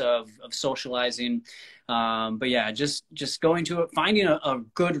minutes of socializing. But yeah, just going to finding a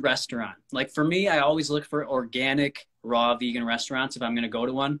good restaurant. Like for me, I always look for organic, raw vegan restaurants if I'm going to go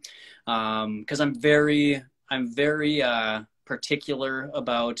to one. Cause I'm very particular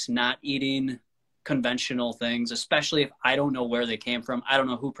about not eating conventional things, especially if I don't know where they came from. I don't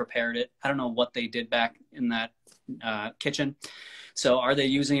know who prepared it. I don't know what they did back in that kitchen. So are they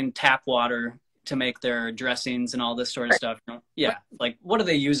using tap water to make their dressings and all this sort of stuff? Yeah. Like what are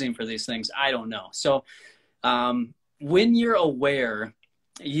they using for these things? I don't know. So when you're aware,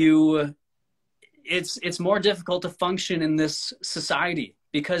 it's more difficult to function in this society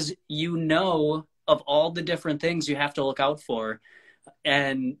because of all the different things you have to look out for.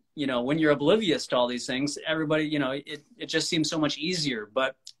 And, when you're oblivious to all these things, everybody, it just seems so much easier,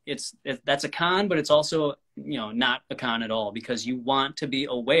 but that's a con, but it's also, not a con at all because you want to be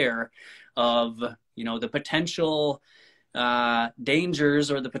aware of, the potential dangers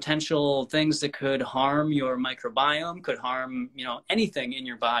or the potential things that could harm your microbiome, could harm, anything in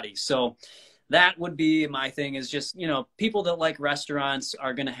your body. So that would be my thing is just, people that like restaurants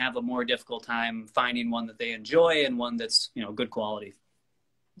are going to have a more difficult time finding one that they enjoy and one that's, good quality.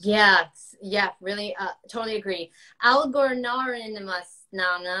 Yeah, really, totally agree.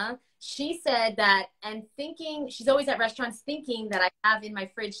 Algornarinmasnana, she said that, and thinking, she's always at restaurants thinking that I have in my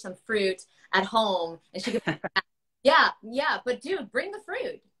fridge some fruit at home, and she could, yeah, but dude, bring the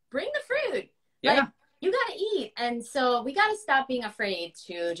fruit. Yeah. Like, you gotta eat, and so we gotta stop being afraid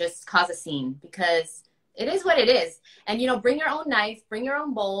to just cause a scene because it is what it is. And, bring your own knife, bring your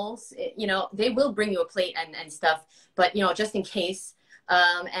own bowls, they will bring you a plate and stuff, but, just in case.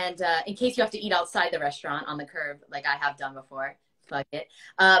 In case you have to eat outside the restaurant on the curb, like I have done before, fuck it.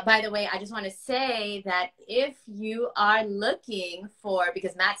 By the way, I just want to say that if you are looking for,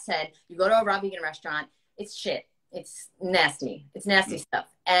 because Matt said you go to a raw vegan restaurant, it's shit. It's nasty. It's nasty stuff.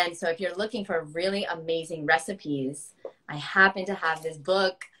 And so if you're looking for really amazing recipes, I happen to have this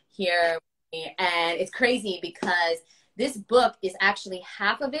book here. And it's crazy because this book is actually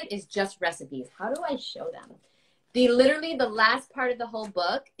half of it is just recipes. How do I show them? Literally the last part of the whole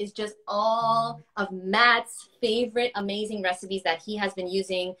book is just all of Matt's favorite amazing recipes that he has been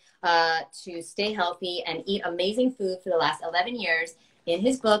using to stay healthy and eat amazing food for the last 11 years. In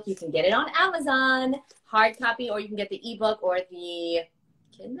his book, you can get it on Amazon, hard copy, or you can get the ebook or the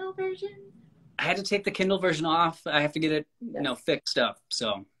Kindle version. I had to take the Kindle version off. I have to get it, fixed up.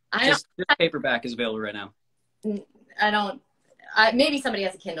 So just paperback is available right now. Maybe somebody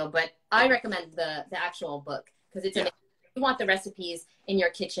has a Kindle, but I recommend the actual book. Because it's amazing. You want the recipes in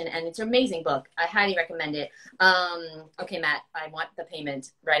your kitchen, and it's an amazing book. I highly recommend it. Okay, Matt, I want the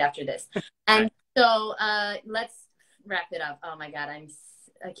payment right after this. And so let's wrap it up. Oh my God, I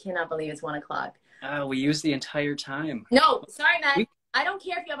cannot believe it's 1 o'clock. We used the entire time. No, sorry, Matt. I don't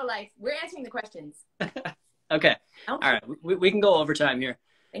care if you have a life. We're answering the questions. Okay. All right. We can go overtime here.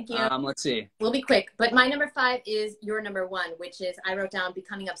 Thank you. Let's see. We'll be quick. But my number 5 is your number 1, which is I wrote down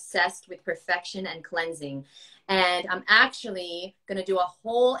becoming obsessed with perfection and cleansing. And I'm actually going to do a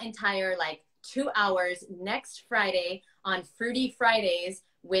whole entire 2 hours next Friday on Fruity Fridays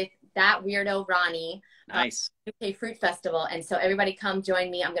with that weirdo Ronnie. Nice. UK Fruit Festival. And so everybody come join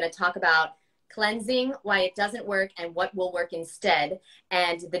me. I'm going to talk about cleansing, why it doesn't work and what will work instead,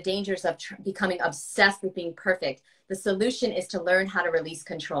 and the dangers of becoming obsessed with being perfect. The solution is to learn how to release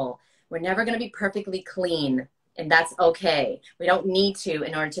control. We're never going to be perfectly clean, and that's okay. We don't need to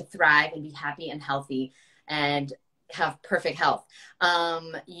in order to thrive and be happy and healthy and have perfect health.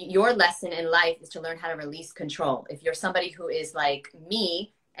 Your lesson in life is to learn how to release control. If you're somebody who is like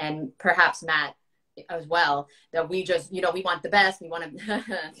me and perhaps Matt as well, that we just, you know, we want the best. We want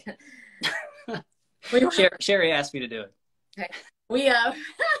to. Sherry asked me to do it. Okay.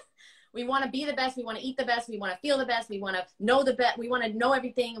 We want to be the best. We want to eat the best. We want to feel the best. We want to know the best. We want to know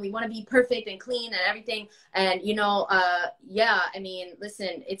everything. We want to be perfect and clean and everything. And, you know, yeah, I mean,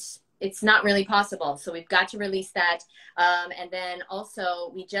 listen, it's not really possible. So we've got to release that. And then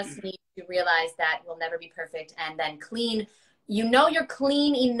also we just need to realize that we'll never be perfect. And then clean, you know, you're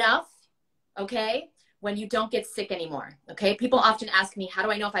clean enough, okay, when you don't get sick anymore, okay? People often ask me, how do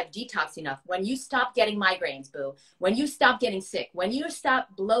I know if I've detoxed enough? When you stop getting migraines, boo. When you stop getting sick. When you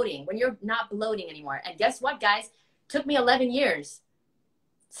stop bloating. When you're not bloating anymore. And guess what, guys? It took me 11 years.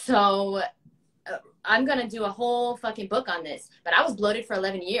 So I'm going to do a whole fucking book on this. But I was bloated for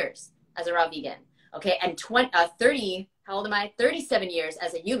 11 years as a raw vegan, okay? And 30, how old am I? 37 years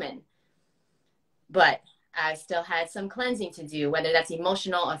as a human. But I still had some cleansing to do, whether that's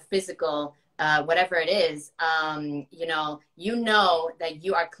emotional or physical, whatever it is. You know that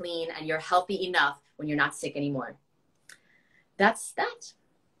you are clean and you're healthy enough when you're not sick anymore. That's that.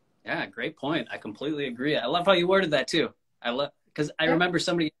 Yeah, great point. I completely agree. I love how you worded that too. Because I remember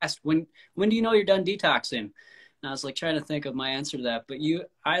somebody asked, when do you know you're done detoxing? And I was like trying to think of my answer to that, but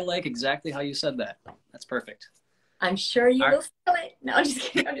I like exactly how you said that. That's perfect. I'm sure you will feel it. No, I'm just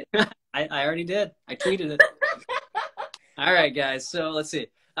kidding. I already did. I tweeted it. All right, guys. So let's see.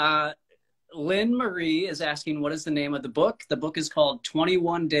 Lynn Marie is asking, what is the name of the book? The book is called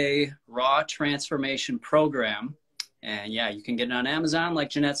 21 Day Raw Transformation Program. And yeah, you can get it on Amazon, like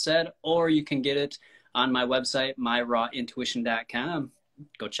Jeanette said, or you can get it on my website, myrawintuition.com.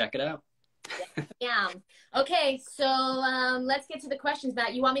 Go check it out. Yeah. Okay, so let's get to the questions,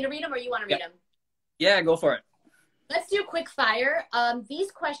 Matt. You want me to read them or you want to read them? Yeah, go for it. Let's do quick fire.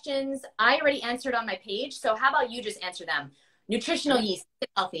 These questions I already answered on my page. So how about you just answer them? Nutritional yeast,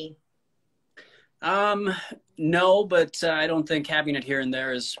 healthy. No, but I don't think having it here and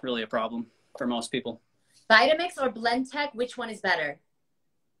there is really a problem for most people. Vitamix or Blendtec, which one is better?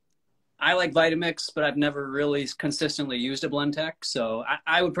 I like Vitamix, but I've never really consistently used a Blendtec, so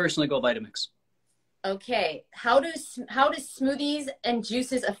I would personally go Vitamix. Okay. How does smoothies and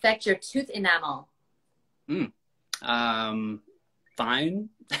juices affect your tooth enamel? Fine.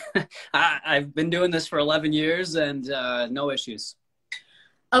 I've been doing this for 11 years and no issues.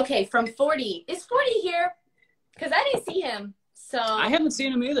 Okay, from 40. Is 40 here? Because I didn't see him. So I haven't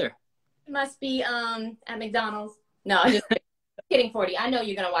seen him either. It must be at McDonald's. No, I'm just kidding, 40. I know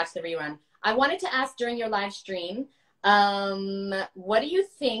you're going to watch the rerun. I wanted to ask during your live stream, what do you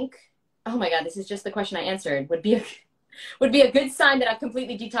think? Oh my God, this is just the question I answered. Would be a good sign that I've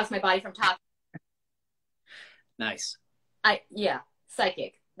completely detoxed my body from toxins. Nice. Yeah,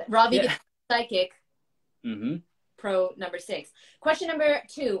 psychic. Raw vegan psychic. Mm-hmm. Pro number 6. Question number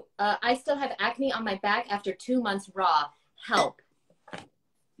 2. I still have acne on my back after 2 months raw. Help.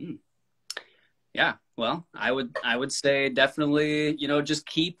 Yeah, well, I would say definitely, just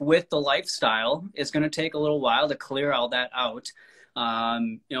keep with the lifestyle. It's going to take a little while to clear all that out.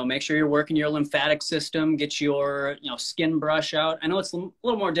 Make sure you're working your lymphatic system, get your, skin brush out. I know it's a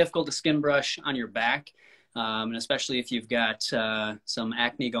little more difficult to skin brush on your back, and especially if you've got some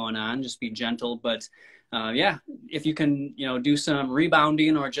acne going on, just be gentle. But yeah, if you can, do some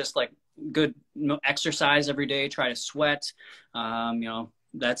rebounding or just like good exercise every day, try to sweat,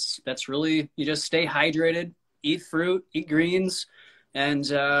 that's really, you just stay hydrated, eat fruit, eat greens, and,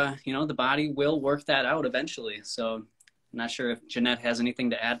 the body will work that out eventually. So I'm not sure if Jeanette has anything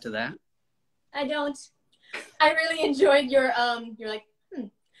to add to that. I don't. I really enjoyed your, you're like,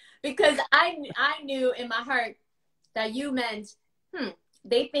 because I knew in my heart that you meant,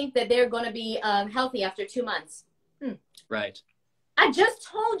 they think that they're going to be healthy after 2 months. Right. I just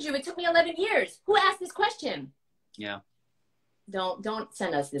told you it took me 11 years. Who asked this question? Yeah. Don't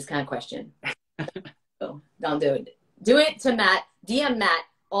send us this kind of question. Oh, don't do it. Do it to Matt. DM Matt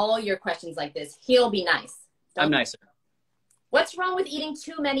all your questions like this. He'll be nice. I'm nicer. What's wrong with eating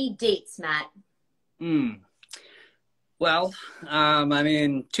too many dates, Matt? Well,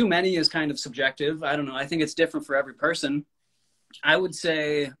 too many is kind of subjective. I don't know. I think it's different for every person. I would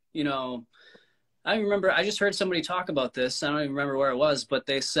say, I remember, I just heard somebody talk about this. I don't even remember where it was, but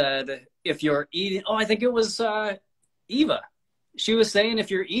they said if you're eating, I think it was Eva. She was saying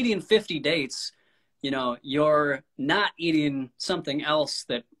if you're eating 50 dates, you're not eating something else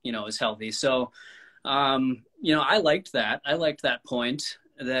that, is healthy. So, I liked that. I liked that point.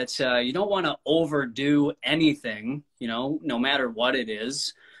 that you don't want to overdo anything, you know, no matter what it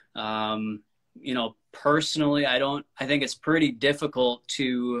is. You know, personally, I think it's pretty difficult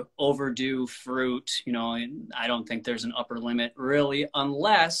to overdo fruit, you know, and I don't think there's an upper limit really,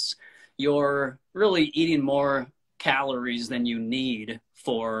 unless you're really eating more calories than you need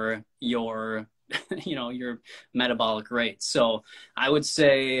for your, you know, your metabolic rate. So I would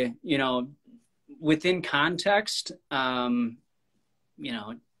say, you know, within context, you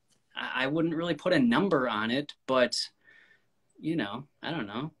know, I wouldn't really put a number on it, but, you know, I don't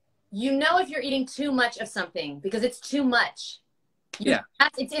know. You know if you're eating too much of something because it's too much. Yeah.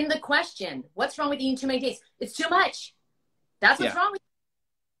 It's in the question. What's wrong with eating too many days? It's too much. That's what's wrong with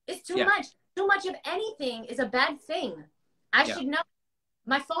it. It's too much. Too much of anything is a bad thing. I should know.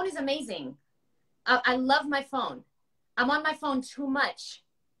 My phone is amazing. I love my phone. I'm on my phone too much.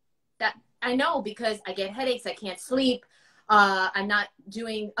 That I know because I get headaches. I can't sleep. I'm not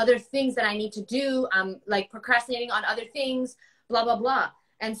doing other things that I need to do. I'm like procrastinating on other things, blah, blah, blah.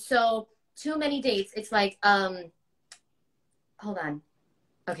 And so too many dates, it's like, hold on.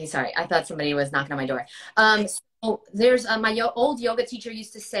 Okay, sorry. I thought somebody was knocking on my door. So there's my old yoga teacher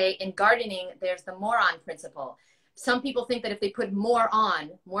used to say in gardening, there's the more-on principle. Some people think that if they put more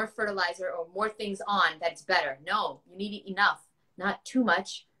on, more fertilizer or more things on, that's better. No, you need enough, not too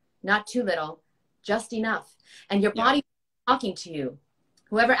much, not too little, just enough. And your body is talking to you.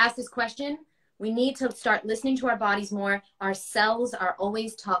 Whoever asked this question, we need to start listening to our bodies more. Our cells are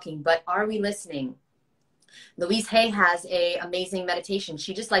always talking, but are we listening? Louise Hay has an amazing meditation.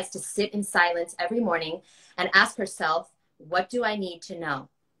 She just likes to sit in silence every morning and ask herself, what do I need to know?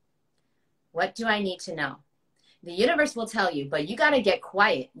 What do I need to know? The universe will tell you, but you got to get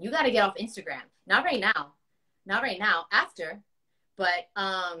quiet. You got to get off Instagram. Not right now. Not right now. After. But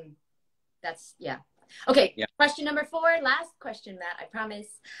that's, yeah. Okay. Yeah. Question number 4. Last question, Matt, I promise.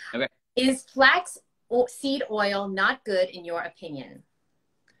 Okay. Is flax seed oil not good in your opinion?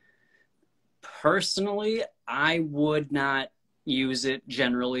 Personally, I would not use it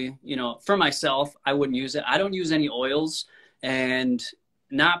generally. You know, for myself, I wouldn't use it. I don't use any oils, and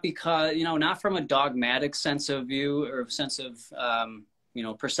not because, you know, not from a dogmatic sense of view or sense of, you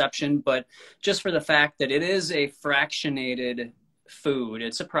know, perception, but just for the fact that it is a fractionated food.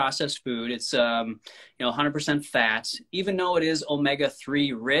 It's a processed food. It's, you know, 100% fat, even though it is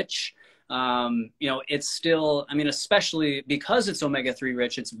omega-3 rich. You know, it's still, I mean, especially because it's omega-3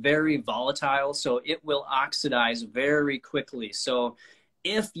 rich, it's very volatile. So it will oxidize very quickly. So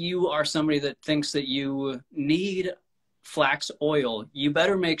if you are somebody that thinks that you need flax oil, you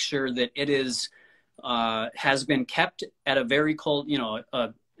better make sure that it is, has been kept at a very cold, you know,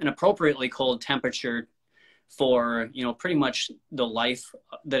 an appropriately cold temperature for, you know, pretty much the life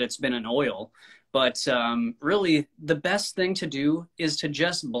that it's been in oil. But really, the best thing to do is to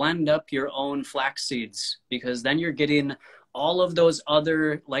just blend up your own flax seeds, because then you're getting all of those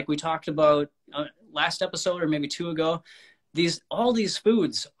other, like we talked about last episode or maybe 2 ago, all these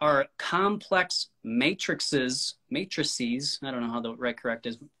foods are complex matrices. I don't know how the correct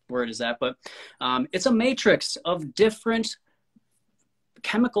word is that, but it's a matrix of different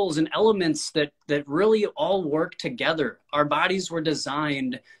chemicals and elements that really all work together. Our bodies were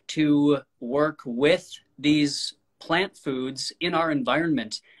designed to work with these plant foods in our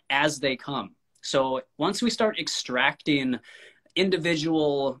environment as they come. So once we start extracting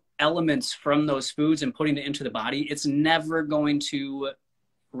individual elements from those foods and putting it into the body, it's never going to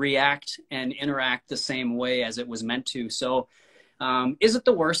react and interact the same way as it was meant to. So is it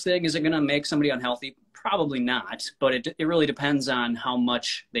the worst thing? Is it going to make somebody unhealthy? Probably not, but it really depends on how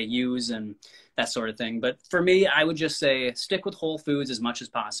much they use and that sort of thing. But for me, I would just say stick with whole foods as much as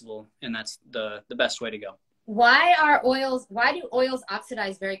possible, and that's the best way to go. Why do oils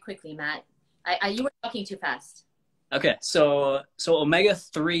oxidize very quickly, Matt? You were talking too fast. Okay, so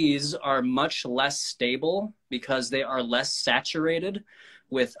omega-3s are much less stable because they are less saturated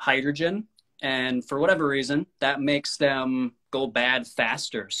with hydrogen. And for whatever reason, that makes them go bad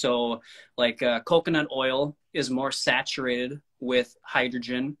faster. So like coconut oil is more saturated with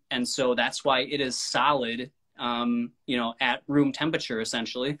hydrogen. And so that's why it is solid, you know, at room temperature,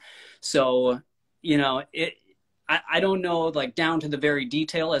 essentially. So, you know, I don't know, like down to the very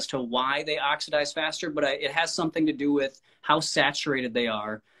detail as to why they oxidize faster, but it has something to do with how saturated they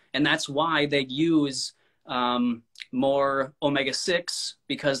are. And that's why they use more omega-6,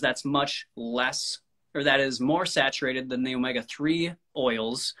 because that's much less, or that is more saturated than the omega-3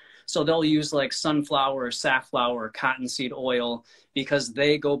 oils. So they'll use like sunflower or safflower or cottonseed oil because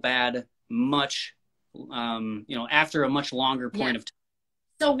they go bad much, you know, after a much longer point of time.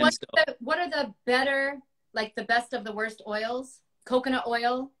 So what are the better, like the best of the worst oils? Coconut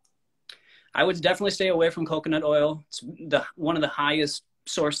oil? I would definitely stay away from coconut oil. It's one of the highest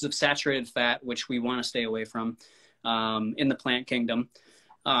sources of saturated fat, which we want to stay away from in the plant kingdom.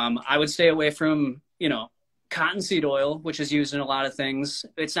 I would stay away from, cottonseed oil, which is used in a lot of things.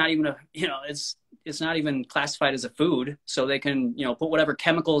 It's not even it's not even classified as a food, so they can, put whatever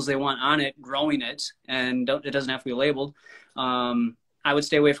chemicals they want on it, growing it, and it doesn't have to be labeled. I would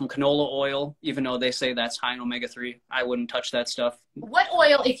stay away from canola oil, even though they say that's high in omega-3. I wouldn't touch that stuff. What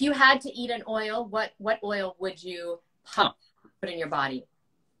oil, if you had to eat an oil, what oil would you put in your body?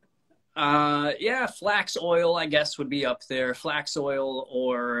 Yeah, flax oil, I guess, would be up there. Flax oil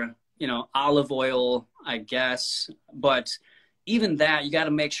or, olive oil, I guess. But even that, you got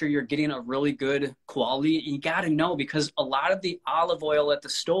to make sure you're getting a really good quality. You got to know, because a lot of the olive oil at the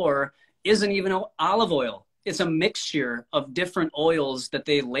store isn't even olive oil. It's a mixture of different oils that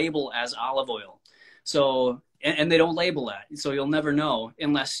they label as olive oil. So, and they don't label that. So you'll never know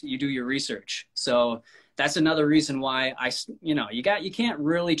unless you do your research. So that's another reason why you can't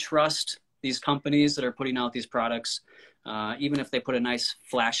really trust these companies that are putting out these products, even if they put a nice,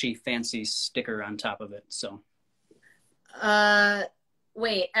 flashy, fancy sticker on top of it. So.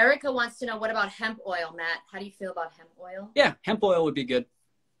 Wait, Erica wants to know, what about hemp oil, Matt? How do you feel about hemp oil? Yeah, hemp oil would be good.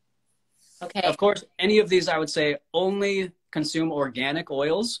 Okay. Of course, any of these, I would say only consume organic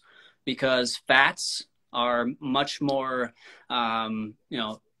oils, because fats are much more,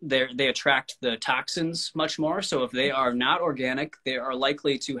 they attract the toxins much more. So if they are not organic, they are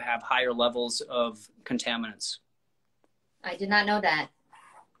likely to have higher levels of contaminants. I did not know that.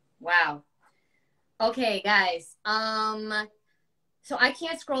 Wow. Okay, guys. So I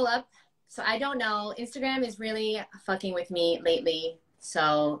can't scroll up, so I don't know. Instagram is really fucking with me lately,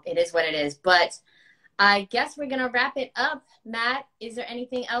 so it is what it is. But I guess we're gonna wrap it up. Matt, is there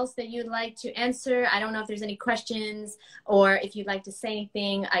anything else that you'd like to answer? I don't know if there's any questions, or if you'd like to say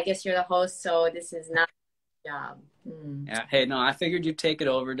anything. I guess you're the host, so this is not your job. Yeah. Hey, no, I figured you'd take it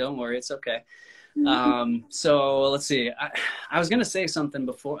over. Don't worry, it's okay. So let's see. I was gonna say something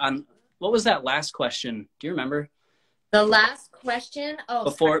before. What was that last question? Do you remember? The last question? Oh,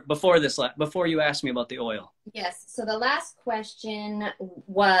 before you asked me about the oil. Yes. So the last question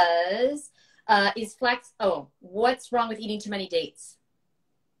was, what's wrong with eating too many dates?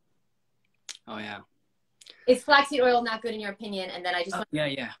 Oh, yeah. Is flaxseed oil not good in your opinion? And then I just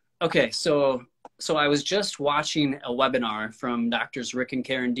yeah. Okay, so I was just watching a webinar from Doctors Rick and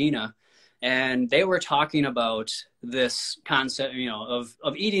Karen Dina, and they were talking about this concept,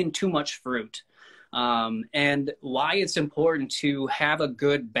 of eating too much fruit. And why it's important to have a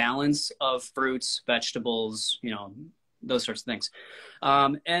good balance of fruits, vegetables, those sorts of things.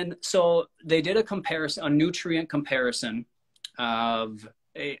 And so they did a nutrient comparison of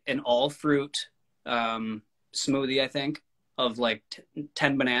an all fruit smoothie, I think, of like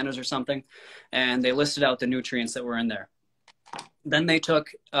 10 bananas or something. And they listed out the nutrients that were in there. Then they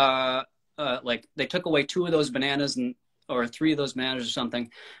took, they took away 2 of those bananas or 3 of those bananas or something,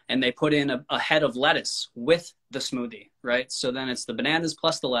 and they put in a head of lettuce with the smoothie, right? So then it's the bananas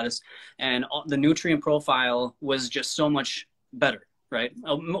plus the lettuce, and the nutrient profile was just so much better, right?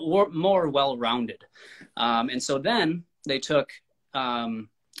 More well-rounded. And so then they took a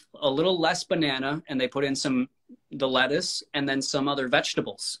little less banana, and they put in the lettuce and then some other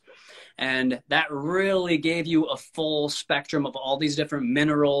vegetables. And that really gave you a full spectrum of all these different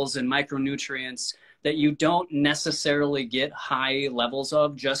minerals and micronutrients that you don't necessarily get high levels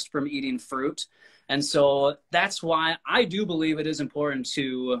of just from eating fruit. And so that's why I do believe it is important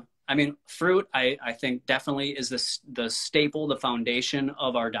fruit, I think definitely is the staple, the foundation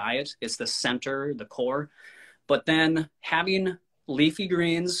of our diet. It's the center, the core. But then having leafy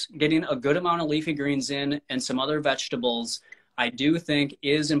greens, getting a good amount of leafy greens in, and some other vegetables, I do think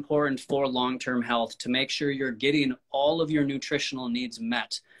is important for long-term health, to make sure you're getting all of your nutritional needs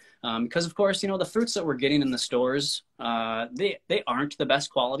met. Because of course, the fruits that we're getting in the stores, they aren't the best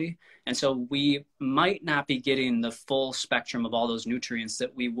quality. And so we might not be getting the full spectrum of all those nutrients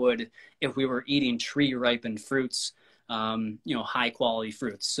that we would if we were eating tree ripened fruits, high quality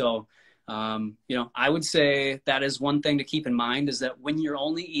fruits. So, I would say that is one thing to keep in mind, is that when you're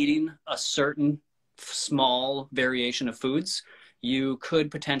only eating a certain small variation of foods, you could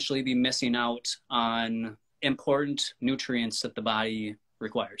potentially be missing out on important nutrients that the body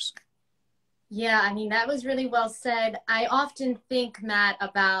requires. Yeah, that was really well said. I often think, Matt,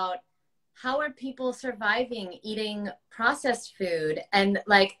 about how are people surviving eating processed food? And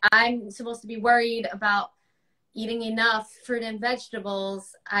I'm supposed to be worried about eating enough fruit and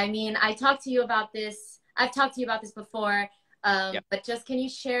vegetables. I talked to you about this. I've talked to you about this before, but just can you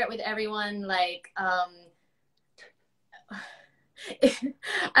share it with everyone?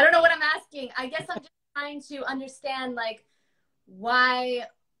 I don't know what I'm asking. I guess I'm just trying to understand, like, why.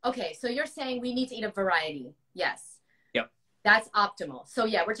 Okay, so you're saying we need to eat a variety. Yes. Yep. That's optimal. So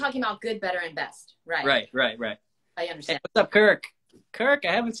yeah, we're talking about good, better, and best. Right. Right. I Hey, understand. what's up, Kirk? Kirk,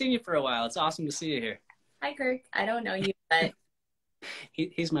 I haven't seen you for a while. It's awesome to see you here. Hi, Kirk. I don't know you, but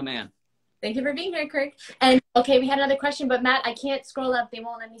He's my man. thank you for being here, Kirk. And okay, we had another question, but Matt, I can't scroll up. They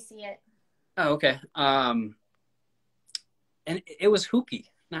won't let me see it. Oh, okay. And it was Hoopy,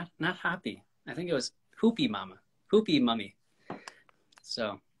 not Hoppy. I think it was Hoopy Mama, Hoopy Mummy.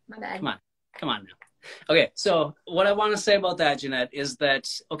 So My bad. come on now. Okay, so what I want to say about that, Jeanette, is that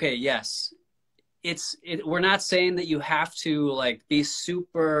okay, yes, we're not saying that you have to like be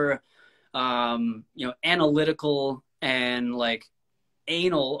super, analytical and like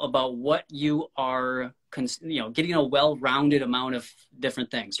anal about what you are, getting a well-rounded amount of different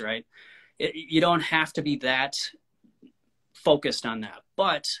things, right? You don't have to be that focused on that.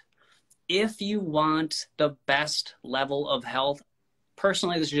 But if you want the best level of health,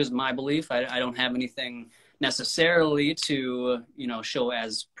 personally, this is just my belief. I don't have anything necessarily to, show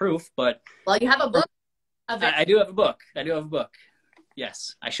as proof, but Well, you have a book of it. I do have a book.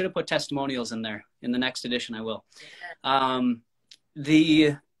 Yes. I should have put testimonials in there. In the next edition, I will.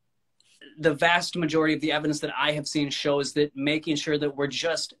 The vast majority of the evidence that I have seen shows that making sure that we're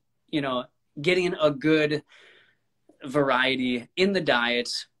just, getting a good variety in the diet,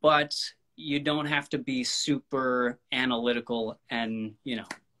 but you don't have to be super analytical and,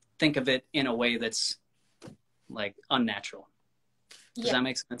 think of it in a way that's like unnatural. Does that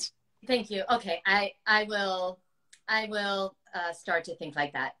make sense? Thank you. Okay. I will start to think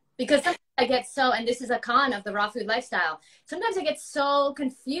like that, because sometimes I get so, and this is a con of the raw food lifestyle. Sometimes I get so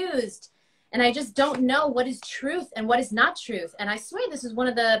confused and I just don't know what is truth and what is not truth. And I swear this is one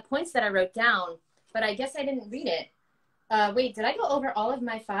of the points that I wrote down, but I guess I didn't read it. Wait, did I go over all of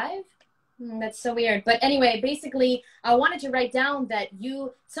my 5? That's so weird. But anyway, basically, I wanted to write down that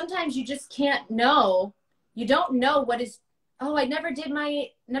sometimes you just can't know. You don't know what is, oh, I never did my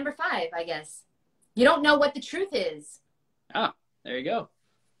number 5, I guess. You don't know what the truth is. Oh, there you go.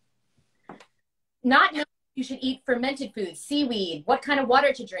 Not knowing you should eat fermented foods, seaweed, what kind of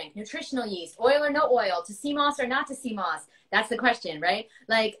water to drink, nutritional yeast, oil or no oil, to sea moss or not to sea moss. That's the question, right?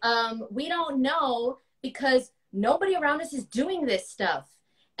 Like, we don't know because nobody around us is doing this stuff.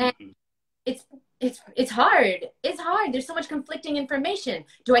 And it's hard. It's hard. There's so much conflicting information.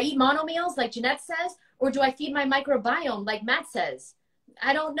 Do I eat mono meals like Jeanette says, or do I feed my microbiome like Matt says?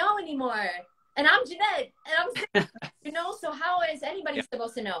 I don't know anymore. And I'm Jeanette, and I'm, so how is anybody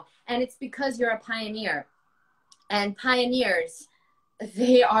supposed to know? And it's because you're a pioneer. And pioneers,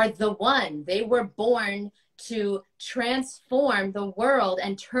 they are the one. They were born to transform the world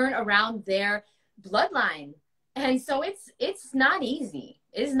and turn around their bloodline. And so it's not easy.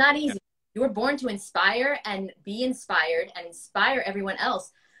 It's not easy. You were born to inspire and be inspired and inspire everyone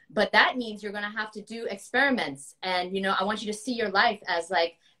else. But that means you're going to have to do experiments. And, I want you to see your life as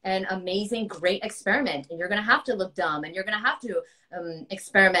like an amazing, great experiment. And you're going to have to look dumb, and you're going to have to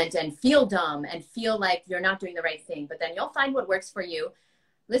experiment and feel dumb and feel like you're not doing the right thing. But then you'll find what works for you.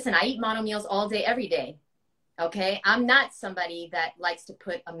 Listen, I eat mono meals all day, every day. Okay. I'm not somebody that likes to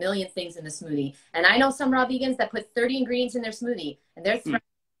put a million things in the smoothie. And I know some raw vegans that put 30 ingredients in their smoothie, and they're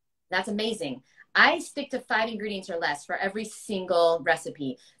that's amazing. I stick to 5 ingredients or less for every single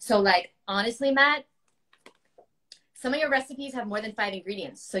recipe. So like, honestly, Matt, some of your recipes have more than 5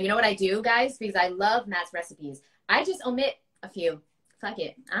 ingredients. So you know what I do, guys? Because I love Matt's recipes. I just omit a few. Fuck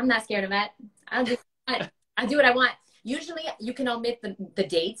it. I'm not scared of Matt. I do what I want. Usually you can omit the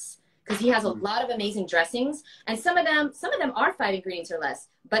dates, because he has a lot of amazing dressings. And some of them are 5 ingredients or less.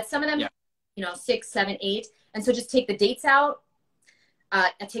 But some of them, 6, 7, 8. And so just take the dates out.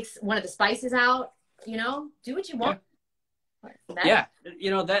 It takes one of the spices out, do what you want. Yeah.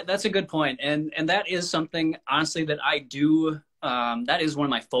 That's a good point. And that is something, honestly, that I do. That is one of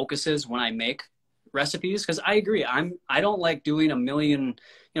my focuses when I make recipes, because I agree. I don't like doing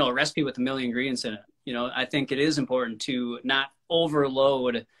a recipe with a million ingredients in it. I think it is important to not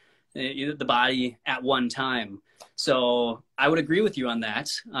overload the body at one time. So I would agree with you on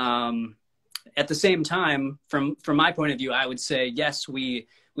that. At the same time, from my point of view, I would say, yes, we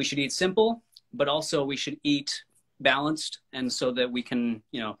should eat simple, but also we should eat balanced, and so that we can,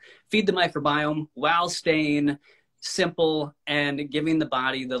 feed the microbiome while staying simple and giving the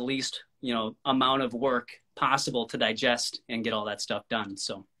body the least, amount of work possible to digest and get all that stuff done.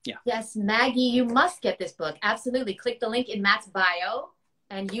 So, yeah. Yes, Maggie, you must get this book. Absolutely. Click the link in Matt's bio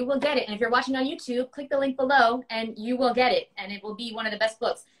and you will get it. And if you're watching on YouTube, click the link below and you will get it. And it will be one of the best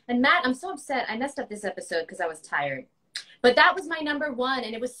books. And Matt, I'm so upset. I messed up this episode because I was tired. But that was my number one,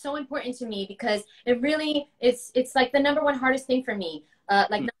 and it was so important to me because it really, it's like the number one hardest thing for me,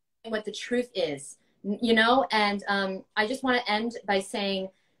 like not knowing what the truth is, you know? And I just want to end by saying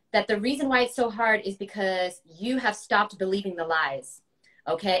that the reason why it's so hard is because you have stopped believing the lies,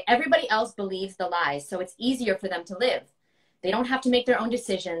 okay? Everybody else believes the lies, so it's easier for them to live. They don't have to make their own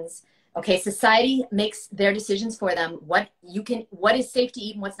decisions. Okay, society makes their decisions for them. What is safe to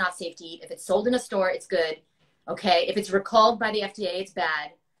eat and what's not safe to eat. If it's sold in a store, it's good. Okay, if it's recalled by the FDA, it's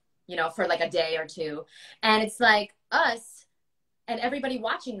bad, you know, for like a day or two. And it's like us and everybody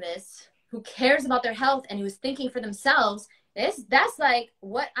watching this who cares about their health and who's thinking for themselves, that's like,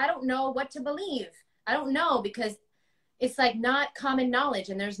 what, I don't know what to believe. I don't know, because it's like not common knowledge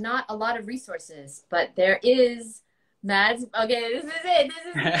and there's not a lot of resources, but there is Matt's, okay, this is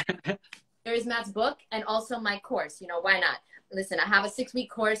it. There is Matt's book and also my course, you know, why not? Listen, I have a 6-week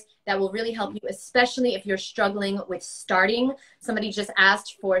course that will really help you, especially if you're struggling with starting. Somebody just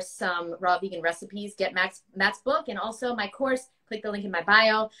asked for some raw vegan recipes. Get Matt's book and also my course. Click the link in my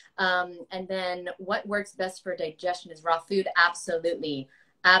bio. And then what works best for digestion is raw food. Absolutely.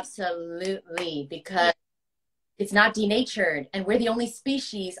 Absolutely. Because it's not denatured. And we're the only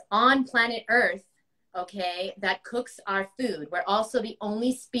species on planet Earth, okay, that cooks our food. We're also the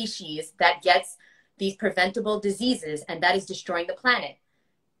only species that gets these preventable diseases, and that is destroying the planet.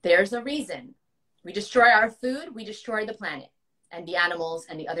 There's a reason. We destroy our food, we destroy the planet and the animals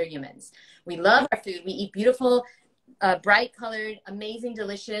and the other humans. We love our food. We eat beautiful, bright colored, amazing,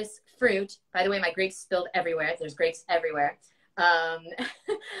 delicious fruit. By the way, my grapes spilled everywhere. There's grapes everywhere.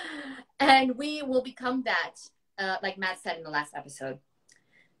 And we will become that, like Matt said in the last episode.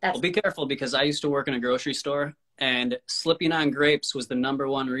 Well, be careful, because I used to work in a grocery store, and slipping on grapes was the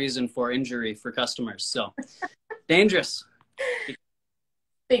 #1 reason for injury for customers. So dangerous.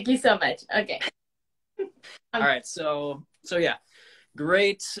 Thank you so much. Okay. All right. So yeah,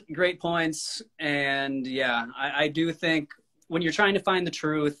 great points. And yeah, I do think when you're trying to find the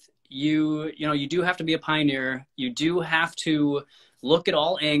truth, you do have to be a pioneer. You do have to look at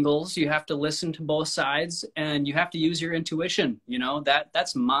all angles. You have to listen to both sides, and you have to use your intuition. You know,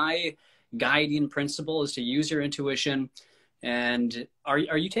 that's my guiding principle, is to use your intuition. And are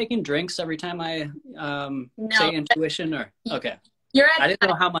you taking drinks every time I say intuition, or okay? I didn't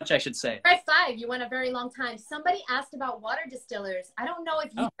know how much I should say. You're at 5. You went a very long time. Somebody asked about water distillers. I don't know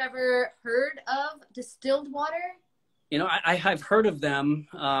if you've ever heard of distilled water. You know, I've heard of them.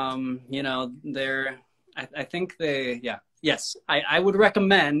 You know, I think yes, I would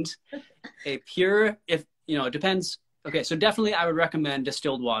recommend a pure, if, you know, it depends. Okay, so definitely I would recommend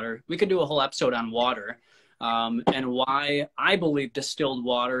distilled water. We could do a whole episode on water, and why I believe distilled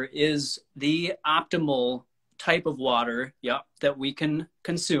water is the optimal type of water, that we can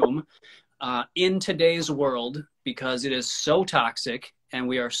consume in today's world, because it is so toxic and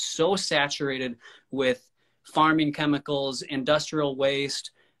we are so saturated with farming chemicals, industrial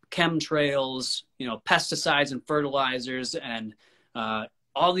waste, chemtrails, you know, pesticides and fertilizers, and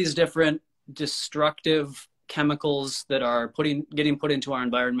all these different destructive chemicals that are getting put into our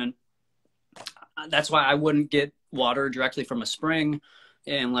environment. That's why I wouldn't get water directly from a spring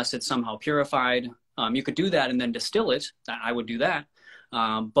unless it's somehow purified. You could do that and then distill it. I would do that.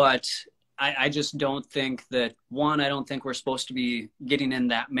 But I just don't think that, I don't think we're supposed to be getting in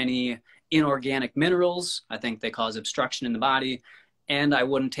that many inorganic minerals. I think they cause obstruction in the body. And I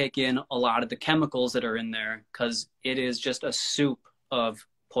wouldn't take in a lot of the chemicals that are in there, because it is just a soup of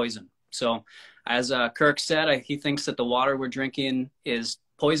poison. So as Kirk said, he thinks that the water we're drinking is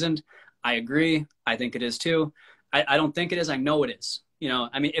poisoned. I agree. I think it is too. I don't think it is. I know it is. You know,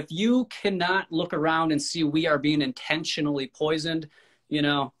 I mean, if you cannot look around and see we are being intentionally poisoned, you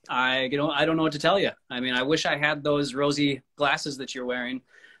know, I don't know what to tell you. I mean, I wish I had those rosy glasses that you're wearing,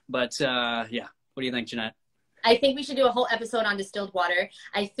 but yeah. What do you think, Jeanette? I think we should do a whole episode on distilled water.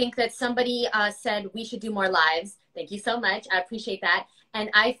 I think that somebody said we should do more lives. Thank you so much. I appreciate that. And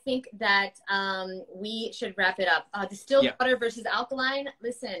I think that we should wrap it up. Distilled water versus alkaline.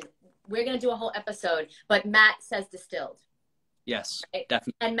 Listen, we're going to do a whole episode, but Matt says distilled. Yes, right?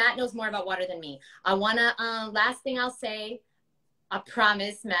 definitely. And Matt knows more about water than me. I want to, last thing I'll say, I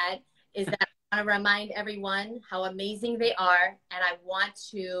promise, Matt, is that I want to remind everyone how amazing they are. And I want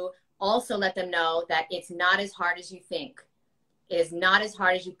to also let them know that it's not as hard as you think. It is not as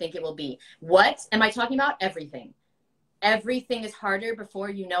hard as you think it will be. What am I talking about? Everything. Everything is harder before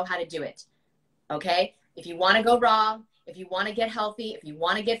you know how to do it. Okay? If you want to go raw, if you want to get healthy, if you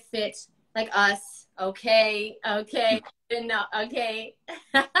want to get fit like us, okay, you didn't know, okay.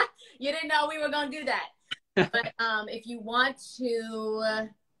 You didn't know we were going to do that. But if you want to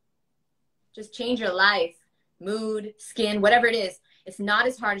just change your life, mood, skin, whatever it is. It's not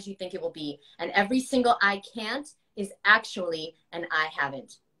as hard as you think it will be. And every single I can't is actually an I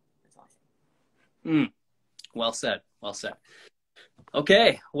haven't. That's awesome. Well said. Well said.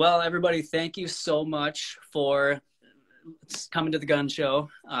 Okay. Well, everybody, thank you so much for coming to the gun show.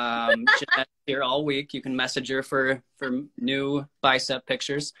 Jeanette's here all week. You can message her for new bicep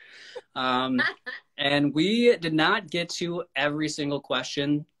pictures. And we did not get to every single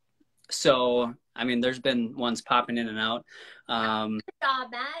question. So, I mean, there's been ones popping in and out. Good job,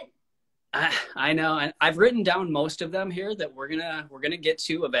 Matt. I know. I've written down most of them here that we're gonna get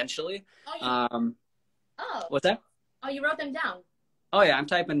to eventually. What's that? Oh, you wrote them down. Oh yeah, I'm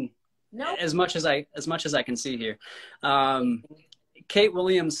typing as much as I can see here. Kate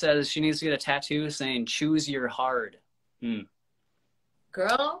Williams says she needs to get a tattoo saying "Choose your hard."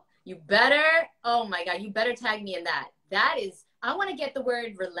 Girl, you better. Oh my God, you better tag me in that. That is. I want to get the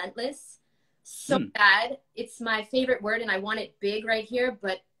word relentless so bad. It's my favorite word, and I want it big right here.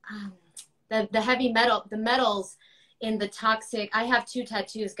 But the heavy metal, the metals in the toxic. I have 2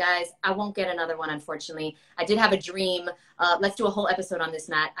 tattoos, guys. I won't get another one, unfortunately. I did have a dream. Let's do a whole episode on this,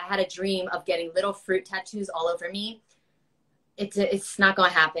 Matt. I had a dream of getting little fruit tattoos all over me. It's not going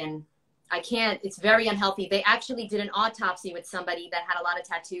to happen. I can't. It's very unhealthy. They actually did an autopsy with somebody that had a lot of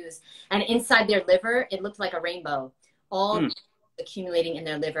tattoos, and inside their liver, it looked like a rainbow. All accumulating in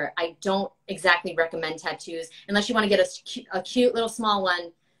their liver. I don't exactly recommend tattoos unless you want to get a cute little small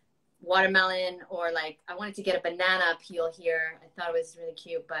one. Watermelon, or like I wanted to get a banana peel here. I thought it was really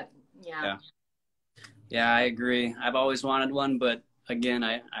cute, but yeah, I agree. I've always wanted one, but again,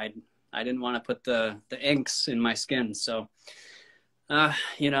 I didn't want to put the inks in my skin. So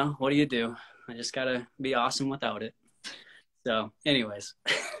you know, what do you do? I just gotta be awesome without it. So anyways,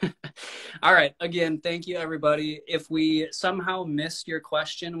 all right, again, thank you everybody. If we somehow missed your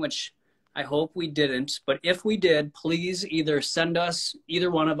question, which I hope we didn't, but if we did, please either send us,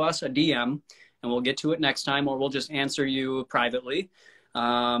 either one of us, a DM, and we'll get to it next time, or we'll just answer you privately.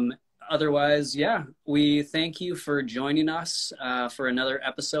 Otherwise, yeah, we thank you for joining us for another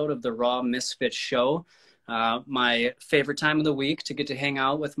episode of the Raw Misfit Show. My favorite time of the week to get to hang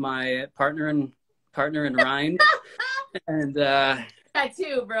out with my partner in Ryan. And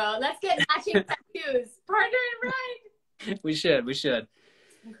tattoo, bro. Let's get matching tattoos. Partner in Ryan. We should.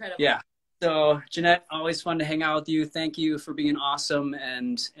 Incredible. Yeah. So, Jeanette, always fun to hang out with you. Thank you for being awesome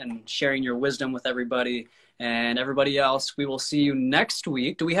and sharing your wisdom with everybody. And everybody else, we will see you next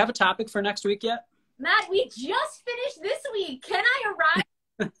week. Do we have a topic for next week yet? Matt, we just finished this week. Can I arrive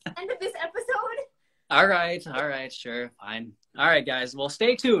at the end of this episode? All right, sure, fine. All right, guys, well,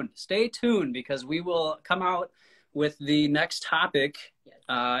 stay tuned because we will come out with the next topic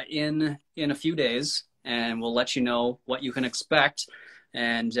in a few days, and we'll let you know what you can expect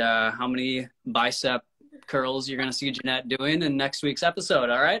and how many bicep curls you're going to see Jeanette doing in next week's episode.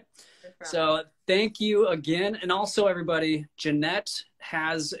 All right. So thank you again. And also everybody, Jeanette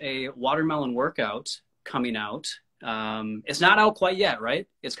has a watermelon workout coming out. It's not out quite yet, right?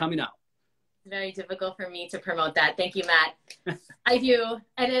 It's coming out. Very difficult for me to promote that. Thank you, Matt. I do.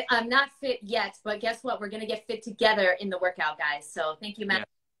 And I'm not fit yet, but guess what? We're going to get fit together in the workout, guys. So thank you, Matt. Yeah.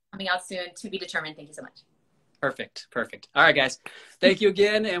 Coming out soon, to be determined. Thank you so much. Perfect. All right, guys. Thank you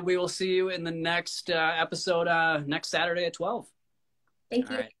again, and we will see you in the next episode next Saturday at 12. Thank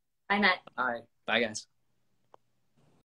you. All right. Bye, Matt. Bye. Bye, guys.